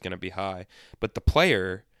is always going to be high, but the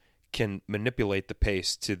player can manipulate the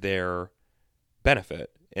pace to their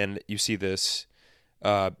benefit. And you see this,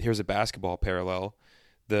 here's a basketball parallel.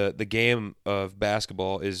 The game of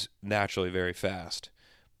basketball is naturally very fast,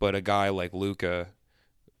 but a guy like Luka,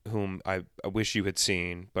 whom I wish you had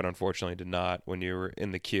seen, but unfortunately did not when you were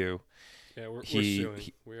in the queue. Yeah, we're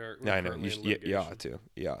suing. We're I know. You ought to.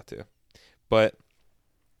 You ought to. But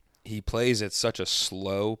he plays at such a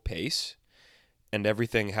slow pace, and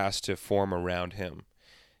everything has to form around him.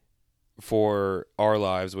 For our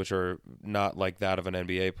lives, which are not like that of an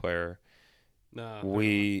NBA player,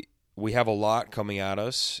 we have a lot coming at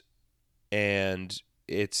us, and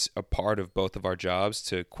it's a part of both of our jobs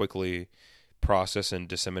to quickly process and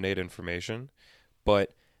disseminate information.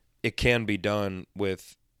 But it can be done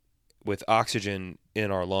with oxygen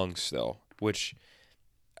in our lungs still, which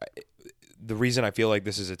the reason I feel like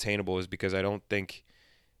this is attainable is because I don't think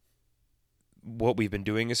what we've been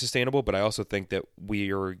doing is sustainable, but I also think that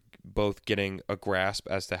we are both getting a grasp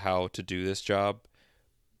as to how to do this job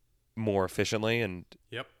more efficiently and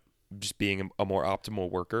just being a more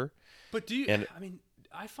optimal worker. But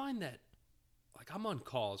I find that, like,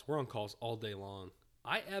 we're on calls all day long.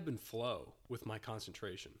 I ebb and flow with my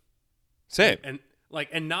concentration. Same. And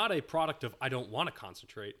not a product of I don't want to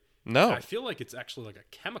concentrate. No. I feel like it's actually like a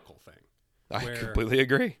chemical thing. I completely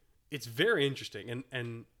agree. It's very interesting.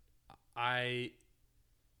 And I'm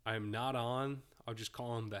not on I'll just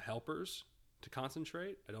call them the helpers to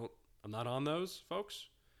concentrate. I'm not on those folks.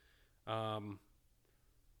 I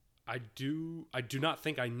do not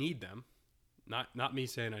think I need them. Not me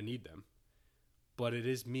saying I need them, but it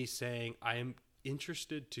is me saying I am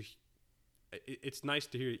interested to. It's nice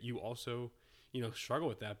to hear you also, struggle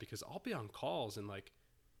with that, because I'll be on calls and like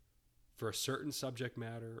for a certain subject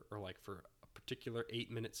matter or like for a particular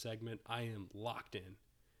 8-minute segment, I am locked in,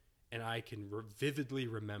 and I can vividly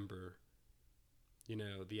remember,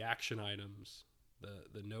 the action items,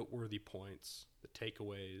 the noteworthy points, the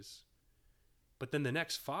takeaways. But then the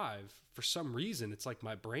next 5, for some reason, it's like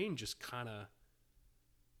my brain just kind of,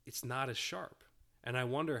 it's not as sharp. And I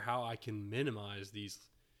wonder how I can minimize these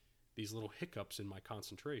little hiccups in my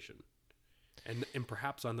concentration. And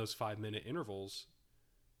perhaps on those 5-minute intervals,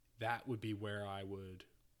 that would be where I would,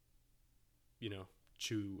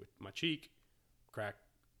 chew my cheek, crack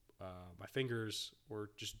my fingers, or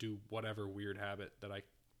just do whatever weird habit that I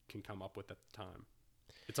can come up with at the time.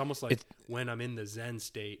 It's almost like when I'm in the Zen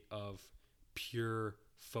state of pure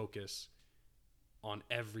focus on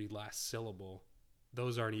every last syllable,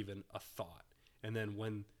 those aren't even a thought. And then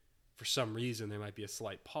when for some reason there might be a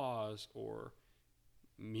slight pause, or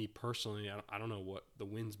me personally, I don't know what, the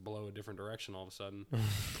winds blow a different direction all of a sudden.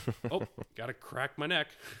 Oh, gotta crack my neck.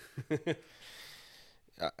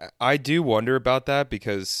 I do wonder about that,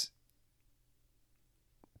 because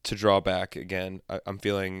to draw back again, I'm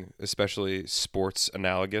feeling especially sports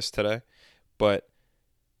analogous today. But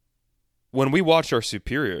when we watch our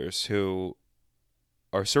superiors, who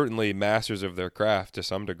are certainly masters of their craft to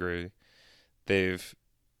some degree, they've,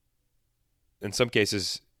 in some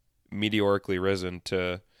cases, meteorically risen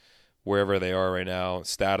to wherever they are right now,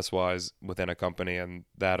 status-wise, within a company and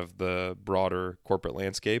that of the broader corporate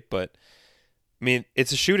landscape. But I mean,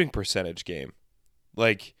 it's a shooting percentage game.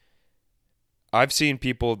 Like, I've seen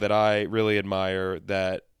people that I really admire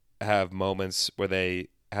that have moments where they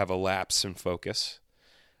have a lapse in focus.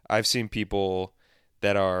 I've seen people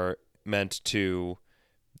that are meant to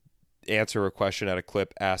answer a question at a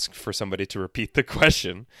clip, ask for somebody to repeat the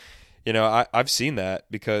question. I've seen that,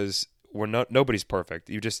 because nobody's perfect.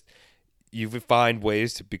 You find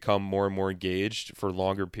ways to become more and more engaged for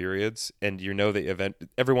longer periods, and that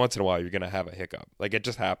every once in a while you're going to have a hiccup. Like, it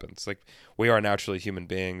just happens. Like, we are naturally human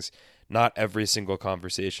beings. Not every single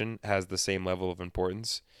conversation has the same level of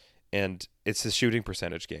importance, and it's a shooting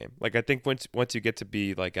percentage game. Like, I think once you get to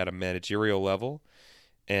be like at a managerial level,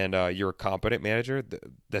 and you're a competent manager,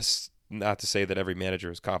 that's not to say that every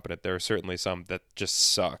manager is competent. There are certainly some that just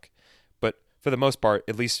suck, but for the most part,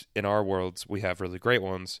 at least in our worlds, we have really great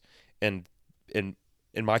ones. And in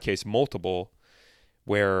my case, multiple,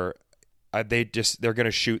 where they're going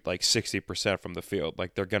to shoot like 60% from the field.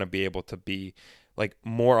 Like, they're going to be able to be, like,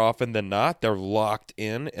 more often than not, they're locked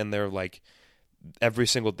in, and they're like, every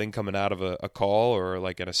single thing coming out of a call or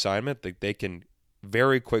like an assignment, they can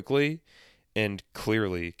very quickly and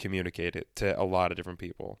clearly communicate it to a lot of different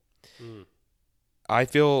people. I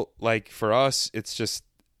feel like for us, it's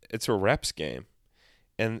a reps game,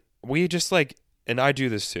 and we just like, and I do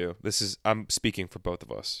this too. I'm speaking for both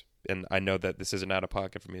of us, and I know that this isn't out of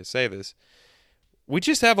pocket for me to say this. We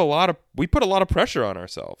just have we put a lot of pressure on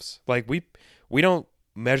ourselves. Like, we don't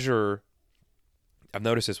measure, I've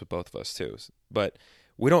noticed this with both of us too, but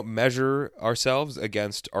we don't measure ourselves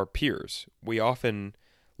against our peers. We often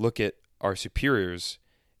look at our superiors,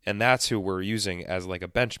 and that's who we're using as like a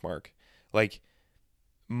benchmark. Like,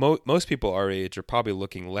 most people our age are probably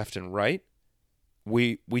looking left and right.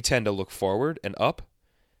 We tend to look forward and up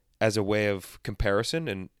as a way of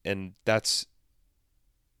comparison, and that's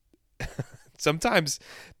sometimes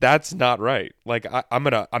that's not right. Like, I'm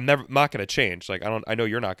not gonna change. Like, I know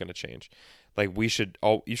you're not gonna change. Like, you should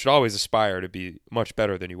always aspire to be much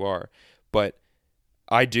better than you are. But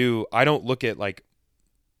I don't look at like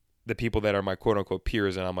the people that are my quote unquote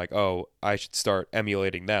peers, and I'm like, oh, I should start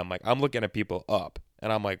emulating them. Like, I'm looking at people up,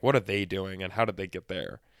 and I'm like, what are they doing, and how did they get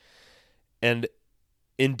there? And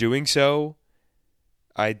in doing so,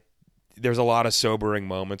 there's a lot of sobering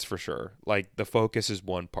moments for sure. Like, the focus is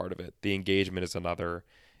one part of it, the engagement is another,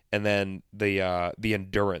 and then the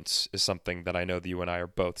endurance is something that I know that you and I are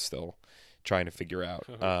both still trying to figure out.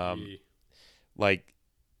 Like,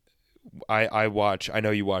 I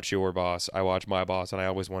know you watch your boss, I watch my boss, and I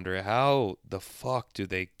always wonder, how the fuck do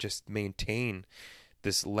they just maintain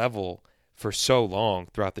this level for so long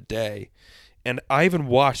throughout the day? And I even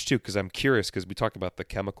watch too, because I'm curious, because we talked about the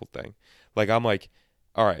chemical thing. Like, I'm like,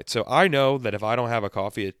 all right, so I know that if I don't have a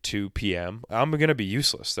coffee at 2 p.m., I'm going to be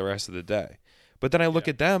useless the rest of the day. But then I look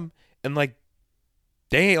at them, and like,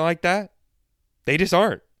 they ain't like that. They just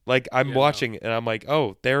aren't. Like, I'm watching, and I'm like,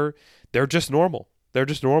 oh, they're they're just normal. They're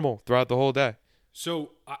just normal throughout the whole day.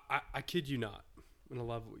 So I kid you not, and I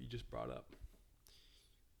love what you just brought up.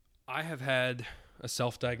 I have had a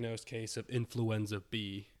self-diagnosed case of influenza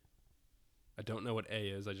B. I don't know what A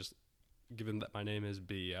is. I just, given that my name is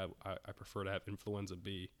B, I prefer to have influenza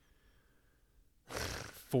B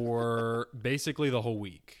for basically the whole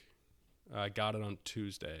week. I got it on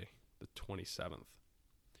Tuesday, the 27th.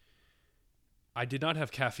 I did not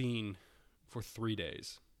have caffeine for 3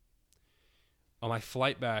 days. On my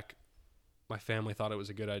flight back, my family thought it was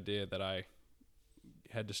a good idea that I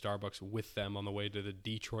head to Starbucks with them on the way to the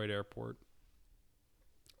Detroit airport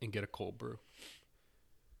and get a cold brew.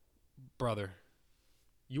 Brother,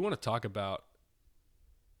 you want to talk about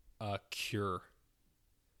a cure?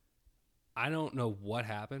 I don't know what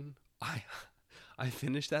happened. I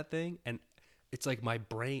finished that thing, and it's like my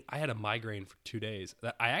brain, I had a migraine for 2 days.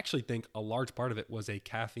 I actually think a large part of it was a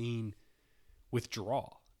caffeine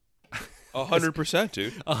withdrawal. 100%,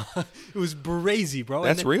 dude. It was crazy, bro.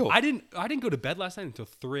 That's real. I didn't go to bed last night until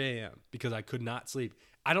 3 a.m. because I could not sleep.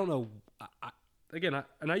 I don't know.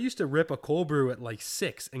 I used to rip a cold brew at like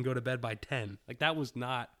 6 and go to bed by 10. Like that was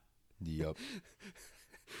not. Yep.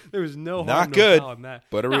 There was no harm, not good, foul in that.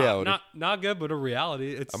 but a reality. Not good, but a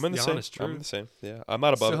reality. It's I'm in the the same. honest truth. I'm in the same. Yeah, I'm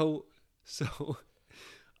not above it. So,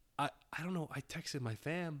 I don't know. I texted my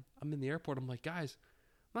fam. I'm in the airport. I'm like, guys,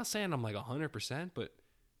 I'm not saying I'm like 100%, but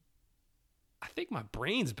I think my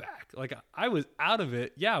brain's back. Like I was out of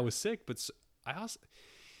it. Yeah, I was sick, but I also,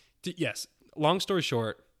 yes. Long story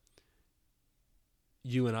short,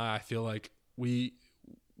 you and I feel like we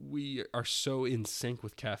are so in sync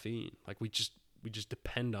with caffeine. Like we just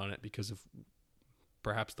depend on it because of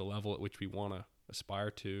perhaps the level at which we want to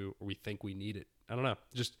aspire to, or we think we need it. I don't know.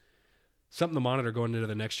 Just something to monitor going into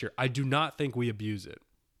the next year. I do not think we abuse it.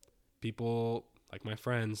 People like my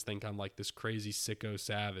friends think I'm like this crazy sicko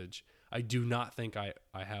savage. I do not think I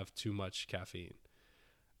have too much caffeine.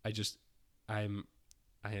 I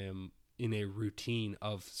am in a routine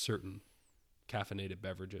of certain caffeinated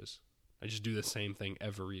beverages. I just do the same thing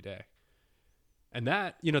every day. And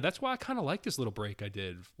that's why I kind of like this little break I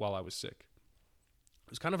did while I was sick. It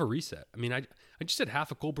was kind of a reset. I mean, I just had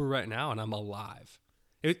half a cold brew right now and I'm alive.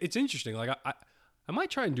 It's interesting. Like I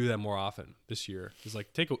might try and do that more often this year. It's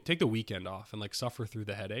like take the weekend off and like suffer through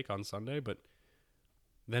the headache on Sunday, but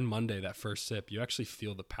then Monday, that first sip, you actually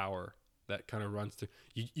feel the power that kind of runs through.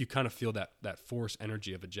 You kind of feel that force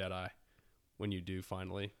energy of a Jedi when you do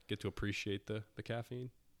finally get to appreciate the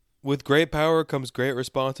caffeine. With great power comes great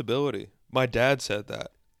responsibility. My dad said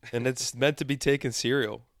that, and it's meant to be taken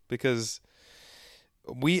serial because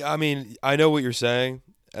I know what you're saying,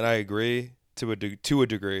 and I agree to a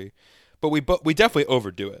degree, but we definitely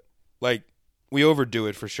overdo it. Like we overdo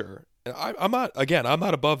it for sure. I'm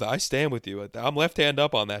not above that. I stand with you. I'm left hand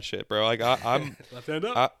up on that shit, bro. Like I'm left hand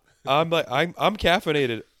up. I'm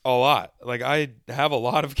caffeinated a lot. Like I have a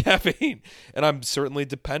lot of caffeine, and I'm certainly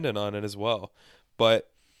dependent on it as well. But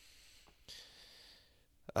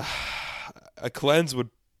a cleanse would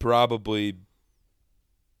I'm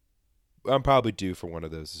probably due for one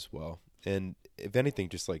of those as well. And if anything,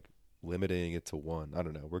 just like limiting it to one. I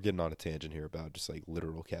don't know. We're getting on a tangent here about just like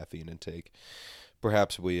literal caffeine intake.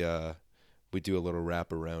 Perhaps we do a little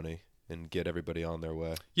wrap-a-rowny and get everybody on their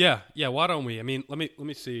way. Yeah. Why don't we? I mean, let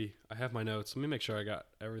me see. I have my notes. Let me make sure I got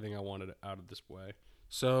everything I wanted out of this way.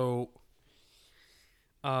 So,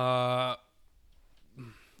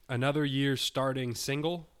 another year starting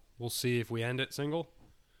single. We'll see if we end it single.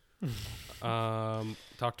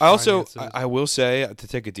 Talk to I will say, to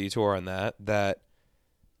take a detour on that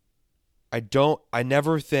I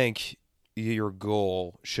never think your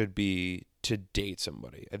goal should be to date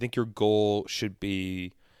somebody. I think your goal should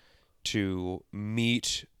be to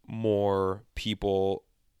meet more people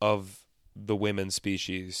of the women's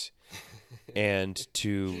species and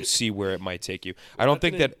to see where it might take you. I don't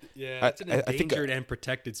think that... Yeah, it's an endangered and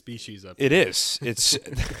protected species up there. It is. It's...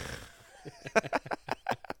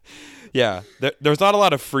 Yeah, there's not a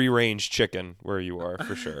lot of free-range chicken where you are,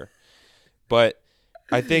 for sure. But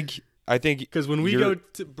I think... Because when we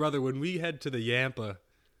when we head to the Yampa...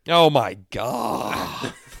 Oh, my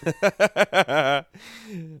God.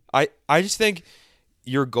 I just think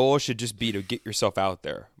your goal should just be to get yourself out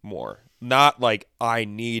there more. Not like, I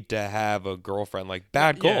need to have a girlfriend. Like,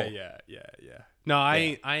 bad goal. Yeah. No, I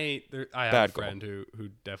ain't. I have a friend who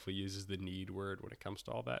definitely uses the need word when it comes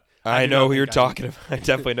to all that. I know who you're talking about. I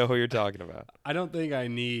definitely know who you're talking about. I don't think I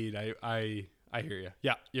need. I hear you.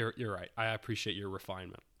 Yeah, you're right. I appreciate your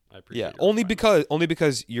refinement. I appreciate your refinement. only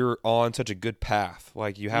because you're on such a good path.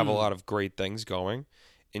 Like you have a lot of great things going,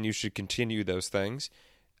 and you should continue those things.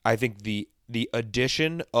 I think the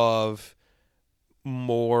addition of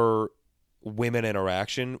more women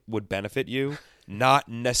interaction would benefit you, not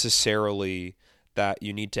necessarily that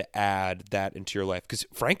you need to add that into your life. Because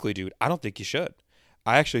frankly, dude, I don't think you should.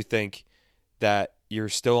 I actually think that you're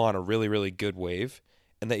still on a really, really good wave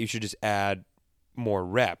and that you should just add more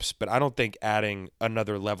reps. But I don't think adding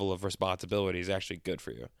another level of responsibility is actually good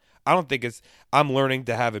for you. I don't think it's. I'm learning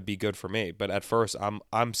to have it be good for me, but at first,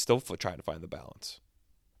 I'm still trying to find the balance.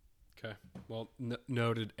 Okay, well,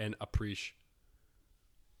 noted and appreciate.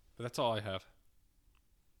 But that's all I have.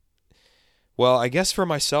 Well, I guess for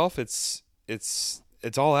myself, it's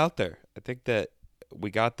all out there. I think that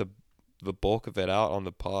we got the bulk of it out on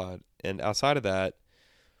the pod, and outside of that,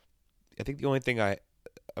 I think the only thing I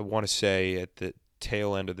want to say at the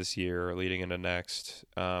tail end of this year or leading into next,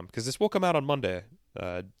 because this will come out on Monday.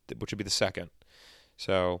 Which would be the 2nd.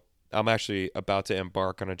 So I'm actually about to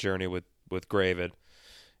embark on a journey with Gravid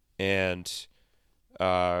and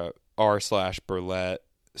r/Burlette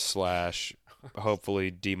 / hopefully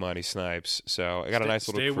D Money Snipes. So I got a nice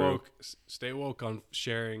little crew. Stay woke on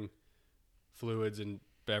sharing fluids and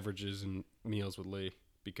beverages and meals with Lee,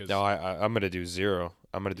 because no, I'm gonna do zero.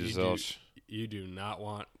 I'm gonna do zilch. You do not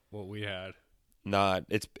want what we had. Not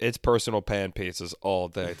it's personal pan pizzas all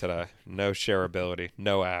day today. No shareability,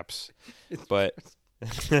 no apps. But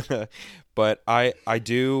but I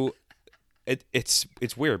do it's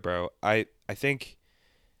weird, bro. I think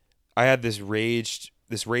I had this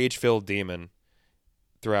rage-filled demon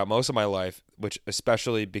throughout most of my life, which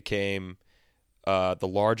especially became the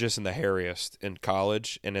largest and the hairiest in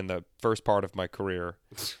college and in the first part of my career.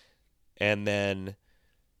 And then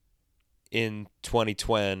in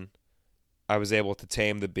 2020 I was able to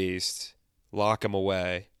tame the beast, lock him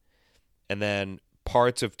away, and then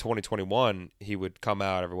parts of 2021, he would come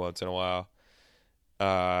out every once in a while,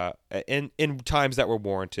 in times that were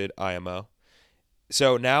warranted, IMO.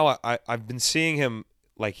 So now I've been seeing him,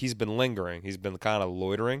 like, he's been lingering. He's been kind of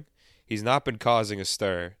loitering. He's not been causing a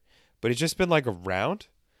stir, but he's just been, like, around,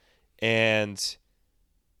 and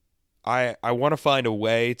I want to find a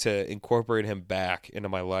way to incorporate him back into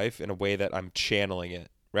my life in a way that I'm channeling it,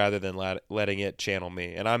 rather than letting it channel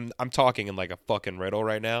me. And I'm talking in like a fucking riddle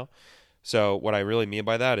right now. So what I really mean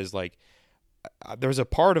by that is, like, there's a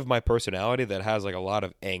part of my personality that has like a lot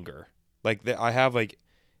of anger. Like I have like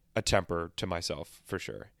a temper to myself for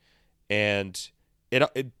sure. And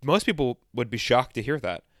most people would be shocked to hear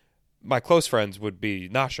that. My close friends would be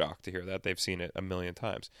not shocked to hear that. They've seen it a million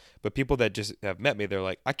times. But people that just have met me, they're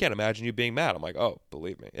like, I can't imagine you being mad. I'm like, oh,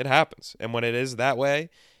 believe me, it happens. And when it is that way,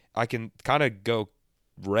 I can kind of go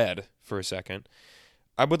red for a second.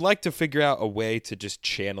 I would like to figure out a way to just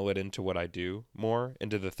channel it into what I do more,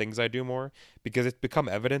 into the things I do more, because it's become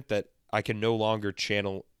evident that I can no longer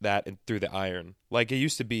channel that through the iron. Like it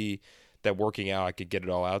used to be that working out, I could get it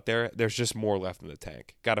all out there. There's just more left in the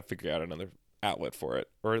tank. Got to figure out another outlet for it,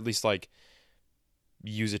 or at least like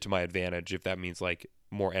use it to my advantage, if that means like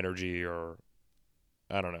more energy, or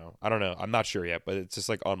I don't know. I'm not sure yet, but it's just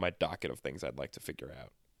like on my docket of things I'd like to figure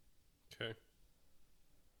out. Okay.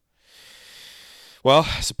 Well,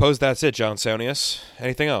 I suppose that's it, John Sonius.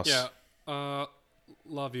 Anything else? Yeah.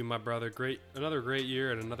 Love you, my brother. Another great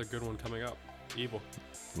year and another good one coming up. Evil.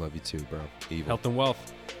 Love you too, bro. Evil. Health and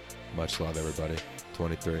wealth. Much love, everybody.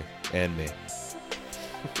 23. And me.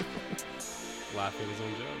 Laugh at his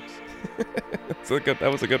own jokes.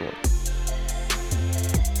 That was a good one.